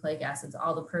 all the nucleic acids,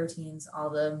 all the proteins, all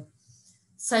the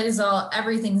cytosol,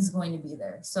 everything's going to be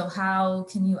there. So how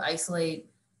can you isolate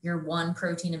your one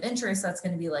protein of interest that's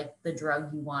going to be like the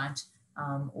drug you want,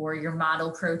 or your model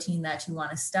protein that you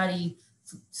want to study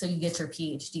so you get your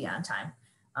PhD on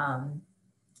time?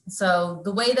 So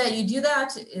the way that you do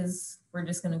that is, we're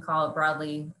just going to call it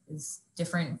broadly, is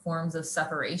different forms of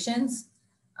separations.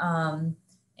 And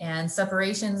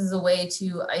separations is a way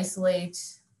to isolate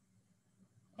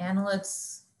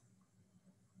analytes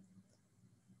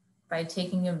by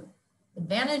taking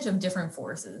advantage of different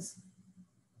forces.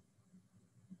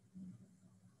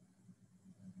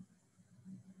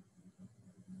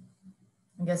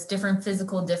 I guess different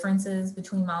physical differences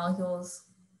between molecules.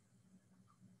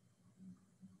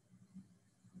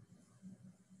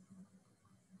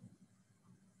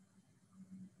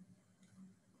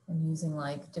 And using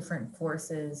like different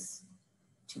forces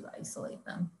to isolate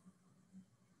them.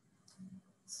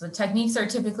 So techniques are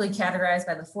typically categorized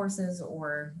by the forces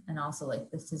and also like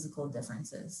the physical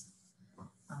differences.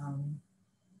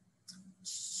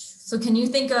 So can you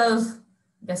think of,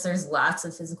 I guess there's lots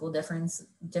of physical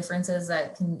differences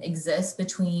that can exist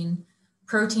between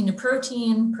protein to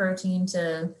protein, protein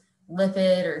to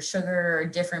lipid or sugar, or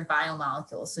different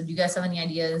biomolecules. So do you guys have any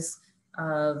ideas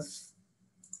of,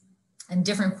 and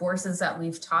different forces that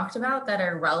we've talked about that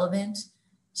are relevant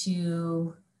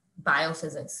to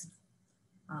biophysics?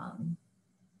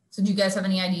 So do you guys have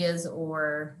any ideas,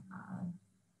 or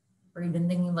even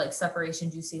thinking of like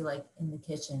separations you see like in the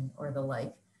kitchen or the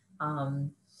like,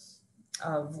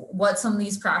 of what some of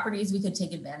these properties we could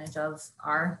take advantage of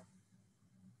are?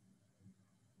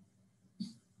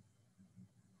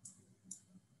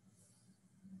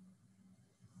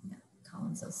 Yeah,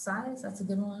 Colin says size, that's a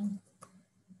good one.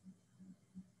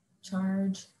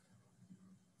 Charge.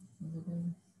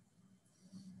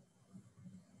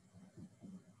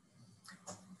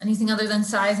 Anything other than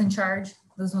size and charge?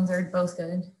 Those ones are both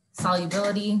good.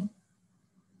 Solubility.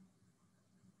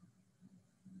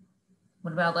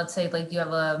 What about, let's say, like you have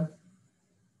a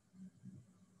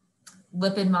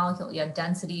lipid molecule, you have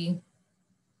density.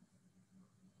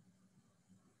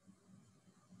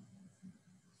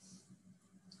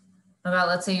 What about,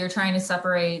 let's say you're trying to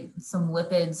separate some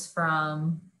lipids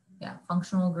from, yeah,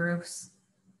 functional groups,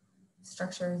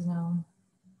 structures, no,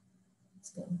 that's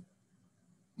good.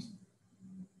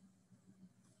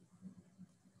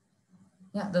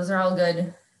 Yeah, those are all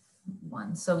good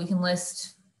ones. So we can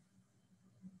list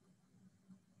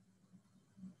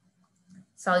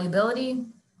solubility.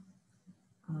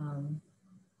 And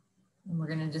we're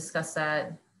going to discuss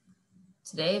that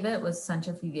today a bit with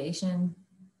centrifugation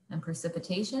and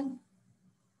precipitation.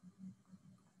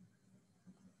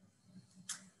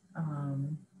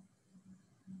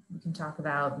 We can talk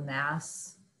about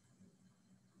mass,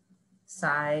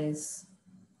 size,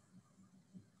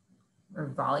 or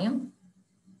volume.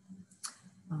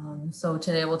 So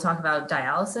today we'll talk about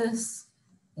dialysis,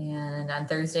 and on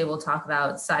Thursday we'll talk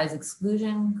about size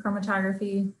exclusion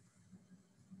chromatography.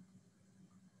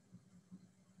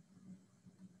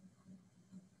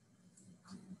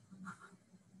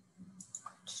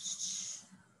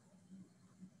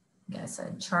 Yeah, I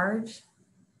said charge.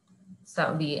 So that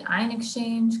would be ion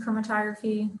exchange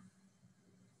chromatography.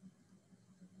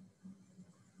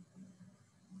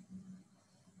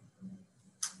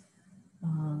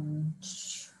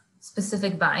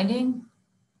 specific binding.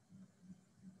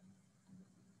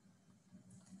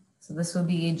 So this would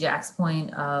be Jack's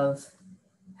point of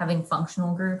having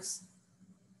functional groups.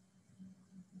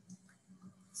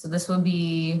 So this would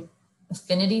be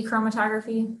affinity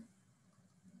chromatography.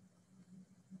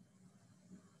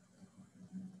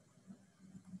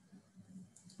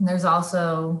 And there's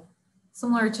also,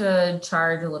 similar to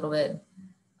charge a little bit,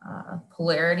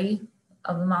 polarity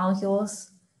of the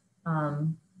molecules.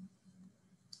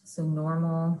 So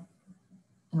normal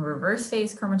and reverse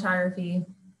phase chromatography.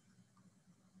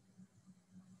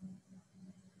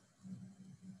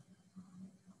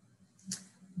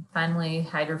 Finally,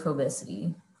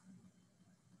 hydrophobicity.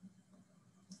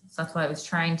 So that's why I was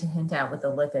trying to hint at with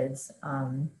the lipids.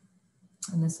 And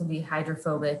this will be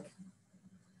hydrophobic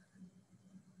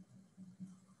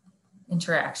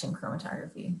interaction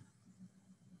chromatography.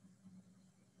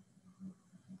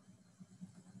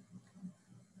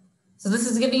 So this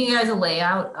is giving you guys a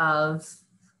layout of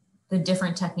the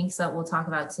different techniques that we'll talk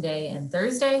about today and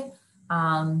Thursday.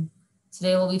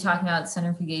 Today we'll be talking about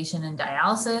centrifugation and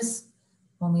dialysis.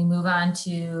 When we move on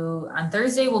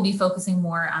Thursday, we'll be focusing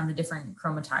more on the different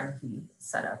chromatography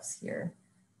setups here.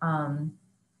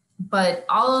 But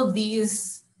all of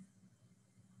these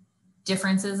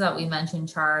differences that we mentioned,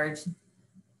 charge,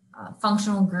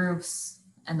 functional groups,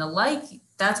 and the like,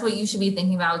 that's what you should be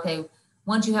thinking about. Okay,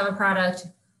 once you have a product,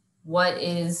 what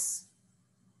is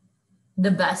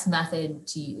the best method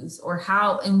to use, or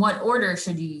how, in what order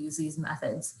should you use these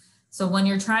methods? So when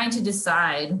you're trying to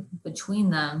decide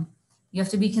between them, you have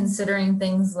to be considering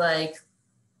things like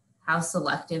how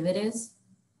selective it is,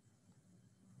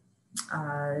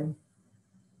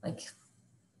 like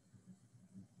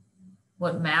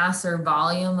what mass or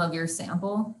volume of your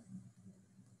sample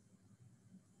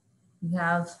you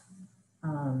have,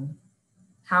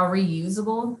 how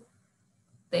reusable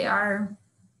they are,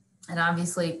 and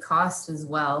obviously cost as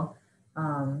well.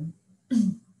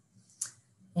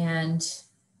 And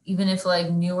even if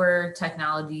like newer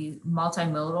technology,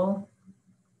 multimodal,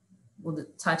 we'll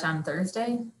touch on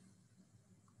Thursday.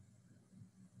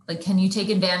 Like, can you take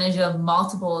advantage of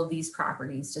multiple of these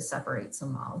properties to separate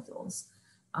some molecules?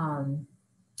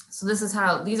 So this is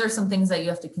how, these are some things that you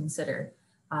have to consider.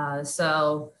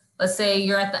 So let's say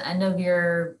you're at the end of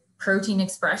your protein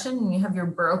expression and you have your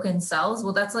broken cells.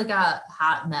 Well, that's like a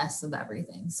hot mess of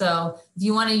everything. So if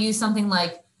you want to use something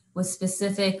like with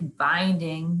specific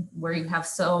binding where you have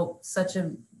such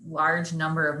a large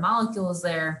number of molecules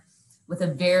there with a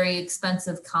very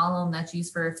expensive column that's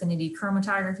used for affinity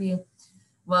chromatography,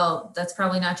 well, that's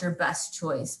probably not your best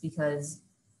choice, because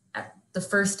at the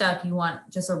first step, you want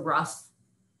just a rough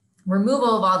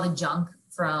removal of all the junk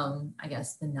from, I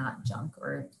guess, the not junk,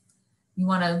 or you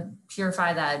want to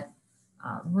purify that,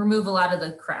 remove a lot of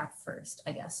the crap first,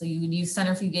 I guess. So you would use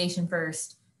centrifugation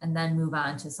first and then move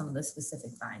on to some of the specific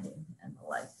binding and the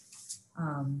like.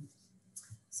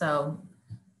 So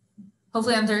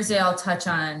hopefully on Thursday, I'll touch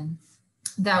on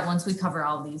that once we cover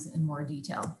all of these in more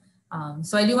detail.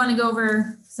 So I do want to go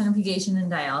over centrifugation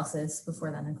and dialysis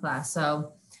before then in class.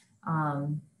 So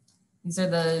these are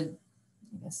the,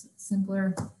 I guess,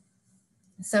 simpler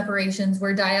separations,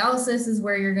 where dialysis is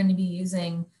where you're going to be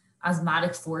using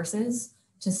osmotic forces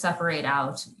to separate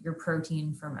out your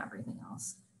protein from everything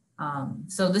else.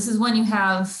 So this is when you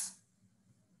have,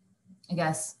 I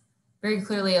guess, very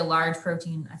clearly a large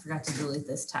protein. I forgot to delete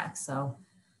this text, so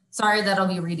sorry that I'll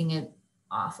be reading it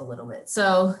off a little bit.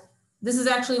 So this is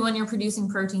actually when you're producing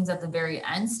proteins at the very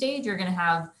end stage. You're going to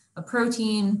have a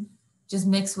protein just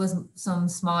mixed with some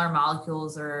smaller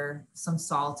molecules or some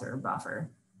salt or buffer.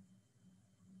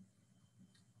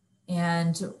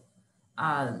 And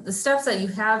the steps that you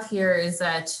have here is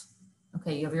that,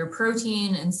 okay, you have your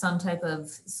protein in some type of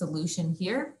solution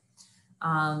here.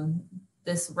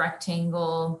 This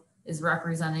rectangle is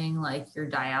representing like your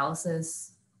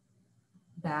dialysis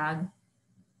bag,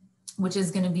 which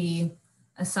is going to be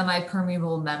a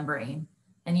semi-permeable membrane.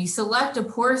 And you select a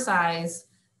pore size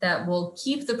that will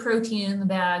keep the protein in the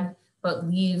bag, but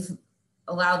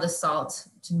allow the salt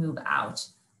to move out.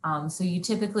 So you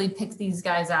typically pick these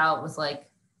guys out with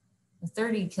like a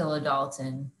 30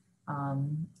 kilodalton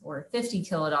or 50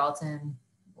 kilodalton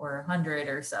or 100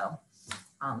 or so.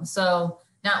 So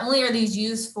not only are these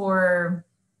used for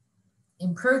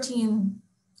in protein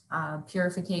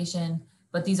purification,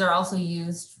 but these are also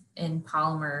used in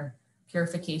polymer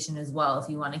purification as well, if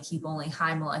you want to keep only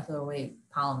high molecular weight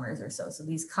polymers or so. So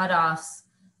these cutoffs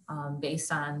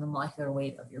based on the molecular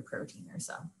weight of your protein or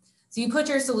so. So you put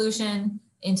your solution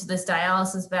into this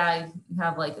dialysis bag. You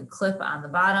have like a clip on the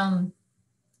bottom.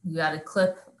 You got a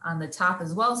clip on the top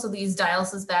as well. So these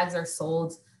dialysis bags are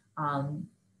sold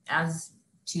as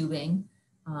tubing.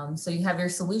 So you have your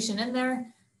solution in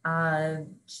there. I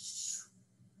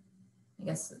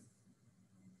guess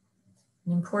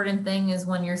an important thing is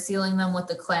when you're sealing them with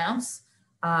the clamps,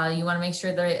 you want to make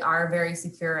sure they are very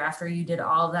secure. After you did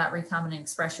all of that recombinant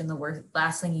expression, the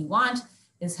last thing you want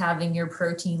is having your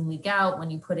protein leak out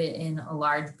when you put it in a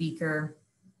large beaker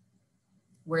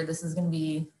where this is going to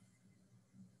be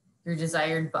your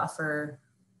desired buffer.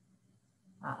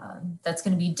 That's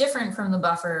going to be different from the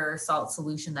buffer or salt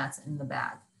solution that's in the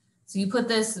bag. So you put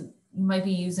this, you might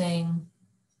be using,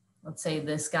 let's say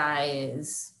this guy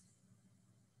is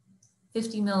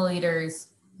 50 milliliters,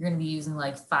 you're going to be using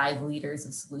like 5 liters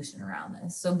of solution around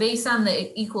this. So based on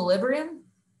the equilibrium,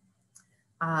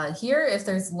 here, if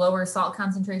there's lower salt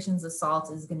concentrations, the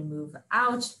salt is going to move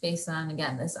out based on,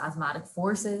 again, this osmotic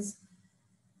forces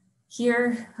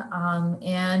here.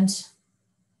 And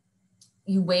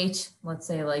you wait, let's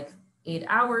say like 8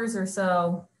 hours or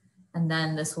so, and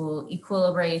then this will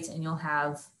equilibrate and you'll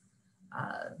have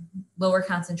lower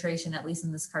concentration, at least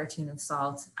in this cartoon, of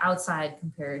salt outside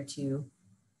compared to,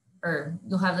 or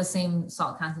you'll have the same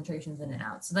salt concentrations in and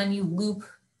out. So then you loop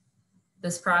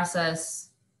this process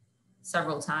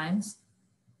several times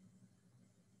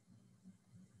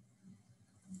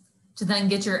to then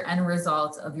get your end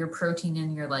result of your protein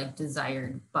in your like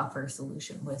desired buffer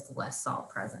solution with less salt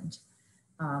present.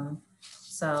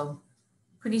 So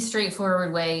pretty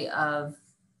straightforward way of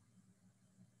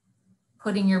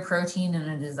putting your protein in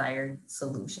a desired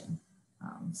solution.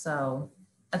 So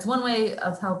that's one way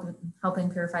of helping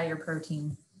purify your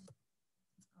protein.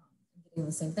 Doing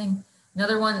the same thing.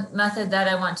 Another one method that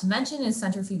I want to mention is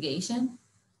centrifugation.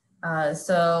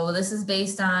 So this is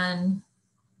based on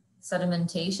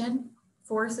sedimentation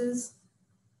forces.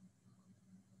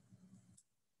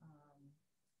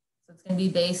 So it's going to be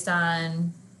based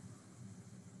on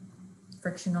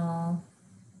frictional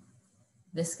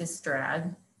viscous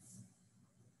drag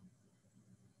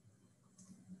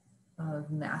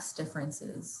of mass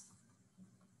differences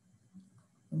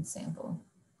in sample.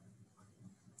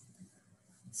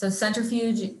 So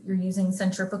centrifuge, you're using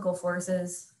centripetal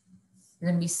forces.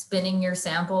 You're going to be spinning your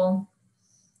sample.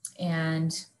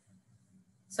 And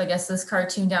so I guess this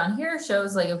cartoon down here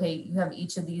shows like, okay, you have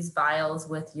each of these vials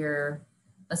with your,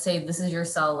 let's say this is your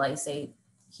cell lysate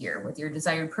here with your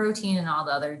desired protein and all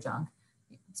the other junk.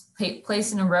 It's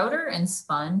placed in a rotor and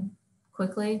spun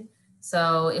quickly.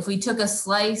 So if we took a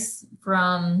slice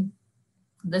from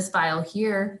this vial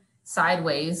here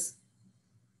sideways,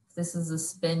 this is the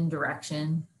spin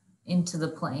direction into the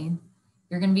plane,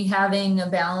 you're going to be having a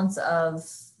balance of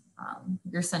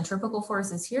your centripetal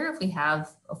forces here if we have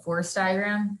a force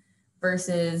diagram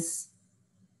versus,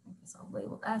 I guess I'll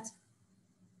label that,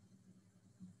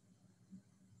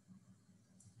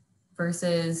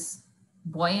 versus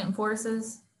buoyant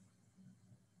forces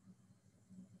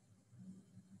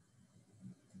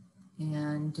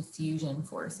and diffusion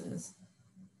forces.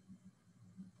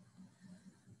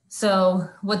 So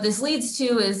what this leads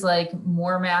to is like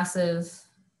more massive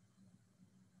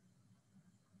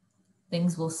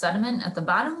things will sediment at the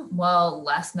bottom, while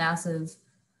less massive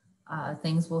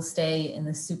things will stay in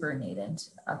the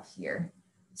supernatant up here.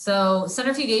 So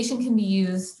centrifugation can be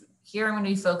used, here I'm going to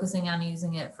be focusing on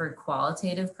using it for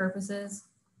qualitative purposes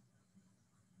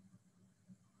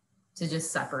to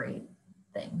just separate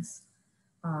things.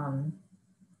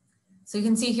 So you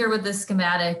can see here with this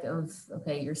schematic of,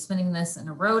 okay, you're spinning this in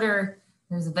a rotor.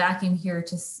 There's a vacuum here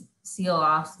to seal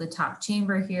off the top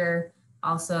chamber here.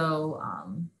 Also,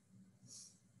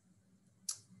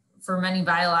 for many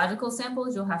biological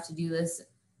samples, you'll have to do this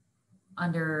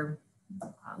under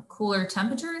cooler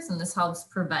temperatures, and this helps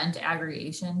prevent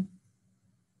aggregation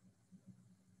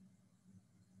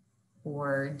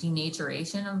or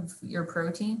denaturation of your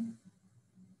protein.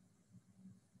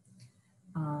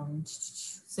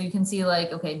 So you can see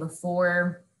like, okay,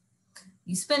 before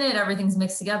you spin it, everything's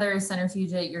mixed together,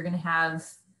 centrifuge it, you're going to have,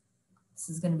 this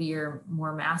is going to be your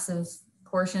more massive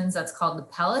portions. That's called the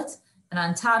pellet. And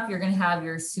on top, you're going to have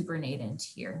your supernatant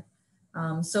here.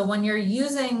 So when you're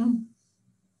using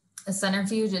a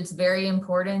centrifuge, it's very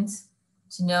important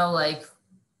to know like,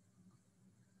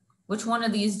 which one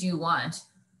of these do you want?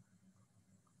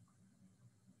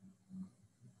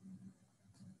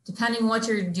 Depending what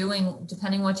you're doing,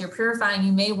 depending what you're purifying,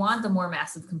 you may want the more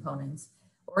massive components,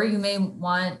 or you may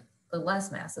want the less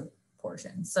massive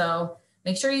portion. So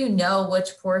make sure you know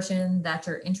which portion that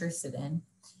you're interested in,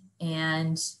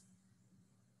 and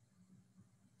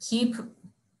keep,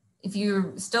 if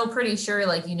you're still pretty sure,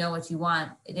 like you know what you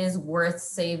want, it is worth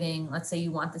saving. Let's say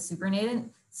you want the supernatant,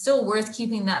 still worth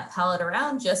keeping that pellet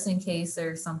around just in case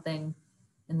there's something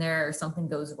in there or something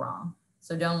goes wrong.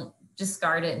 So don't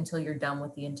discard it until you're done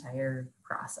with the entire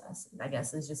process. I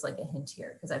guess is just like a hint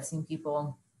here, because I've seen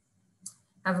people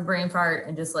have a brain fart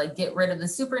and just like get rid of the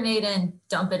supernatant,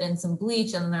 dump it in some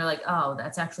bleach, and then they're like, oh,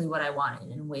 that's actually what I wanted,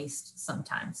 and waste some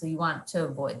time. So you want to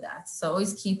avoid that. So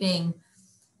always keeping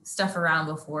stuff around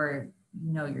before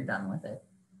you know you're done with it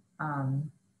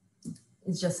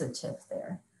is just a tip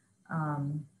there.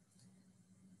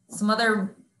 Some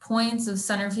other points of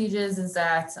centrifuges is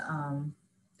that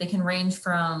they can range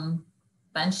from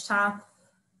benchtop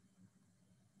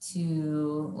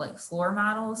to like floor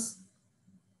models,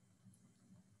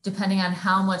 depending on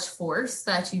how much force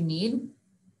that you need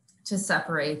to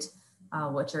separate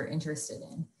what you're interested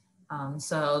in.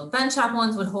 So benchtop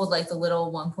ones would hold like the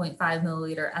little 1.5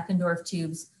 milliliter Eppendorf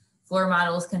tubes. Floor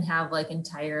models can have like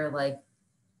entire, like,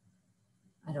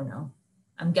 I don't know.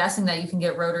 I'm guessing that you can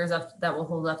get rotors up that will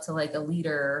hold up to like a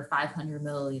liter or 500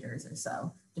 milliliters or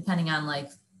so, depending on like,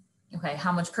 okay,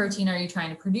 how much protein are you trying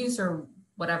to produce or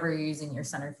whatever you're using your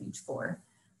centrifuge for.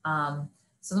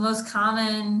 So the most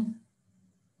common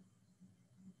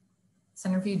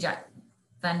centrifuge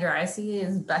vendor I see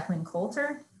is Beckman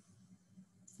Coulter,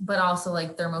 but also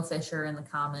like Thermo Fisher and the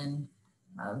common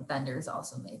vendors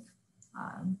also make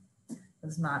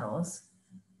those models.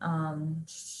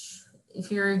 If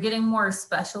you're getting more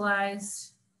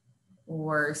specialized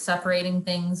or separating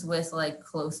things with like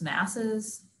close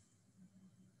masses,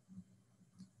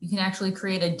 you can actually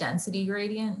create a density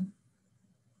gradient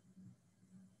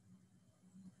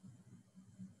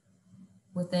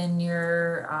within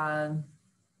your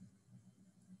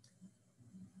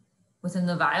within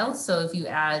the vial. So if you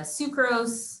add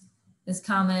sucrose is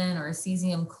common, or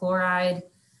cesium chloride,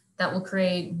 that will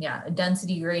create, yeah, a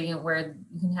density gradient where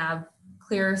you can have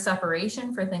clearer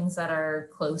separation for things that are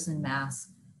close in mass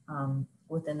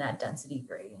within that density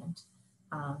gradient.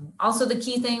 Also, the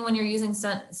key thing when you're using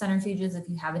centrifuges, if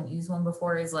you haven't used one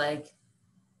before, is like,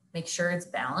 make sure it's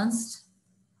balanced.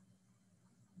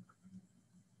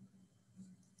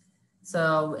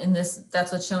 So in this,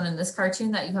 that's what's shown in this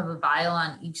cartoon, that you have a vial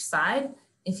on each side.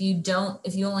 If you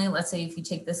only, let's say if you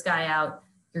take this guy out,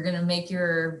 you're gonna make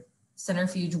your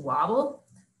centrifuge wobble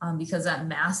because that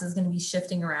mass is gonna be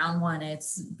shifting around when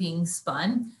it's being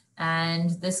spun. And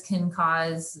this can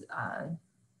cause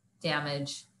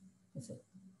damage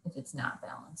if it's not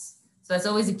balanced. So that's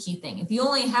always a key thing. If you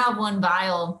only have one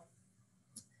vial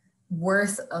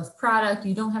worth of product,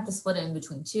 you don't have to split it in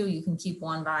between two. You can keep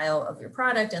one vial of your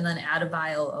product and then add a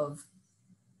vial of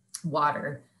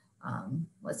water.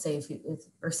 Let's say if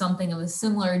or something of a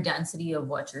similar density of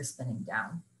what you're spinning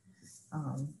down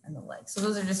and the like. So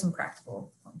those are just some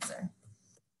practical points there.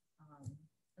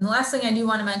 And the last thing I do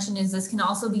want to mention is this can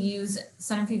also be used,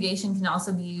 centrifugation can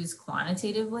also be used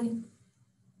quantitatively.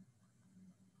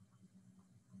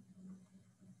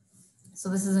 So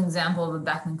this is an example of a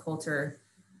Beckman Coulter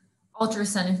ultra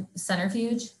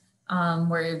centrifuge,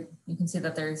 where you can see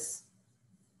that there's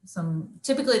some,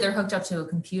 typically they're hooked up to a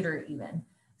computer even.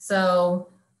 So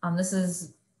this is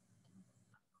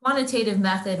a quantitative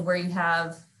method where you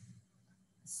have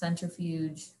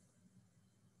centrifuge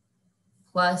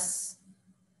plus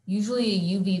usually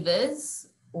a UV vis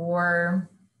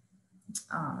or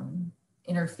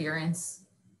interference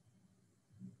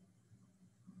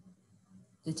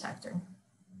detector.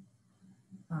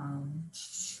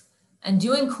 And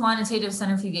doing quantitative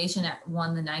centrifugation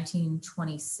won the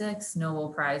 1926 Nobel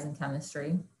Prize in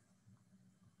Chemistry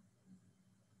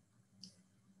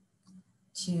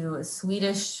to a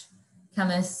Swedish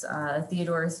chemist,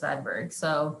 Theodor Svedberg.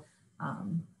 So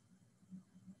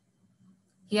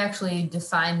he actually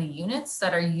defined the units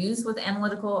that are used with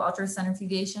analytical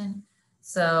ultracentrifugation.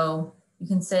 So you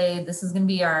can say this is going to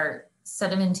be our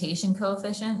sedimentation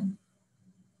coefficient.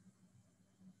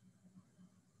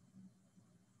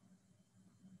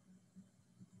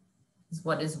 Is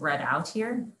what is read out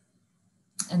here.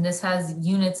 And this has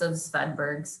units of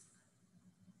Svedbergs.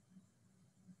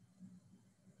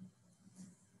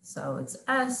 So it's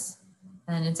S,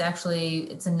 and it's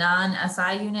a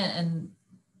non-SI unit, and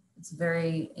it's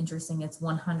very interesting. It's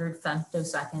 100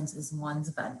 femtoseconds is 1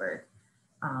 Svedberg.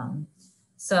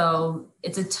 So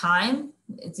it's a time,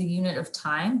 it's a unit of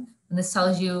time, and this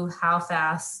tells you how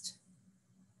fast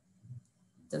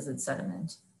does it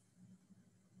sediment.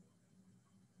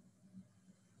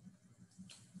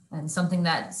 And something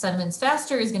that sediments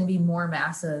faster is going to be more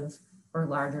massive or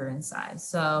larger in size.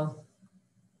 So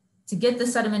to get the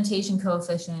sedimentation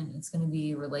coefficient, it's going to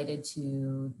be related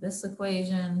to this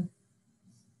equation,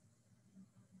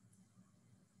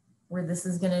 where this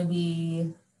is going to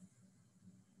be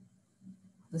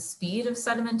the speed of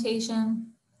sedimentation.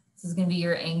 This is going to be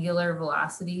your angular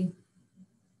velocity.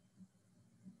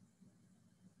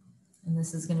 And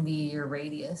this is going to be your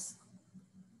radius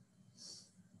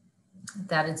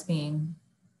that it's being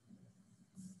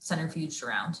centrifuged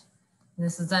around. And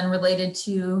this is then related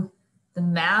to the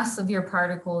mass of your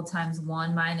particle times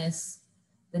 1 minus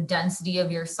the density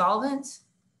of your solvent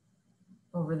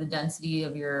over the density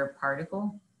of your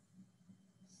particle.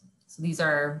 So this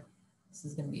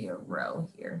is going to be a rho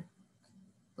here.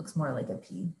 Looks more like a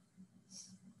P.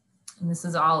 And this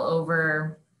is all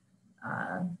over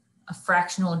a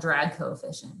fractional drag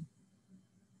coefficient.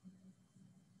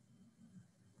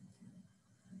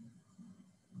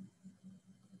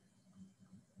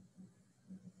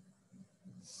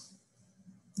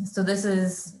 So this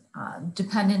is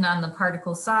dependent on the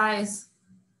particle size.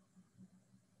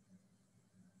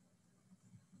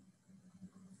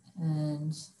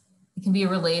 And it can be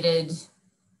related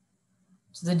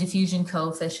to the diffusion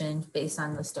coefficient based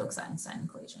on the Stokes-Einstein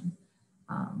equation.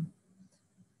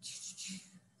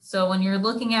 So when you're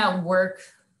looking at work,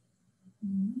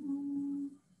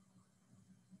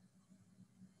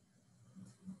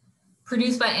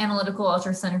 produced by analytical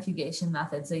ultracentrifugation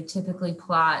methods, they typically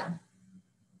plot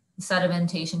the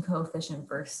sedimentation coefficient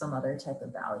versus some other type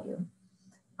of value.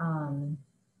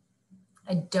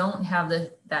 I don't have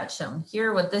that shown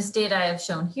here. What this data I have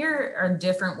shown here are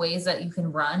different ways that you can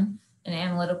run an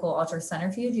analytical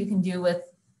ultracentrifuge. You can do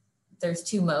with, there's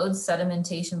two modes,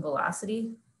 sedimentation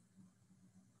velocity.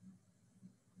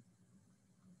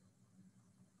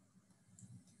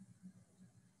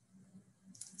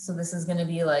 So this is going to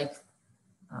be like,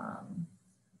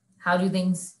 how do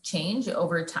things change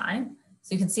over time?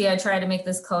 So you can see I try to make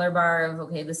this color bar of,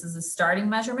 okay, this is a starting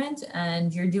measurement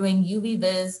and you're doing UV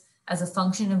vis as a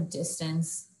function of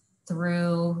distance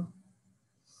through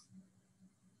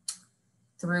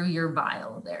your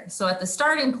vial there. So at the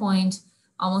starting point,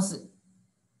 almost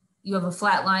you have a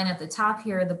flat line at the top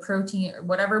here, the protein or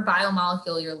whatever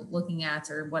biomolecule you're looking at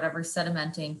or whatever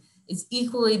sedimenting is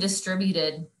equally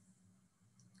distributed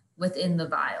within the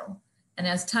vial. And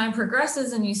as time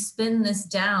progresses and you spin this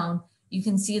down, you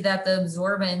can see that the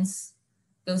absorbance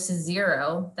goes to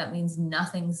 0. That means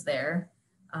nothing's there.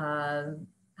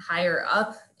 Higher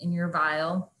up in your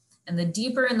vial, and the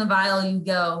deeper in the vial you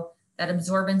go, that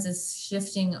absorbance is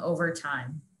shifting over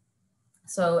time.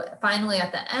 So finally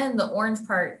at the end, the orange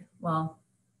part, well,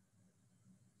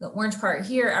 the orange part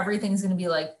here, everything's going to be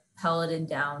like pelleted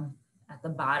down at the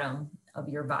bottom of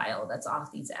your vial that's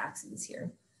off these axes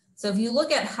here. So if you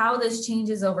look at how this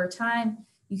changes over time,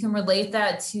 you can relate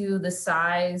that to the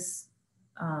size,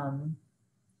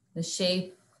 the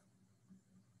shape,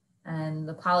 and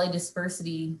the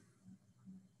polydispersity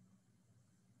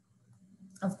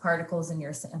of particles in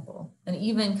your sample, and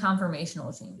even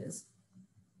conformational changes.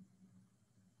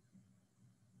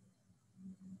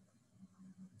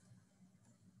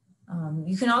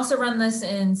 You can also run this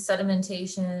in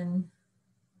sedimentation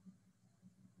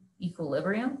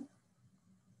equilibrium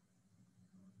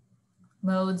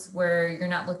modes where you're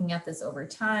not looking at this over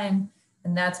time,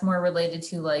 and that's more related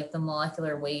to like the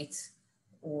molecular weight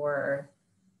or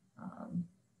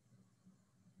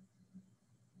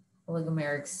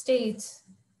oligomeric state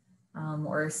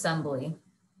or assembly.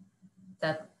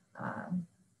 That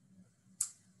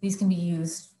these can be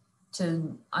used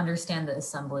to understand the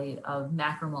assembly of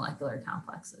macromolecular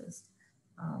complexes.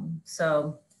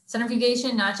 So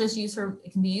centrifugation, not just used for,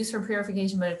 it can be used for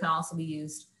purification, but it can also be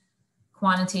used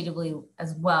quantitatively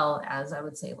as well as, I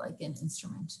would say, like an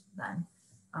instrument then.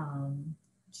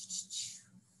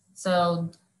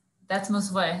 So that's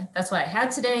what I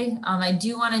had today. I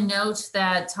do want to note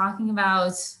that talking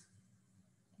about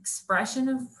expression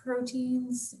of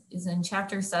proteins is in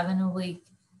chapter 7 oblique,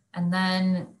 and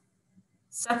then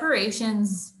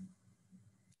separations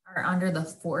are under the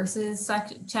forces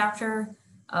chapter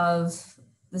of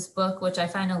this book, which I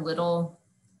find a little,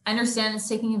 I understand it's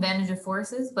taking advantage of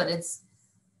forces, but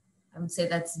I would say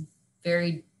that's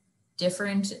very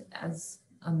different as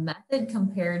a method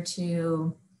compared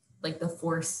to like the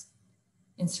force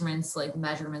instruments, like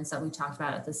measurements that we talked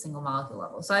about at the single molecule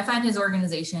level. So I find his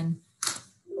organization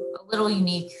a little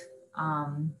unique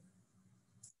and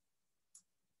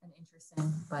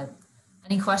interesting, but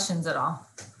any questions at all?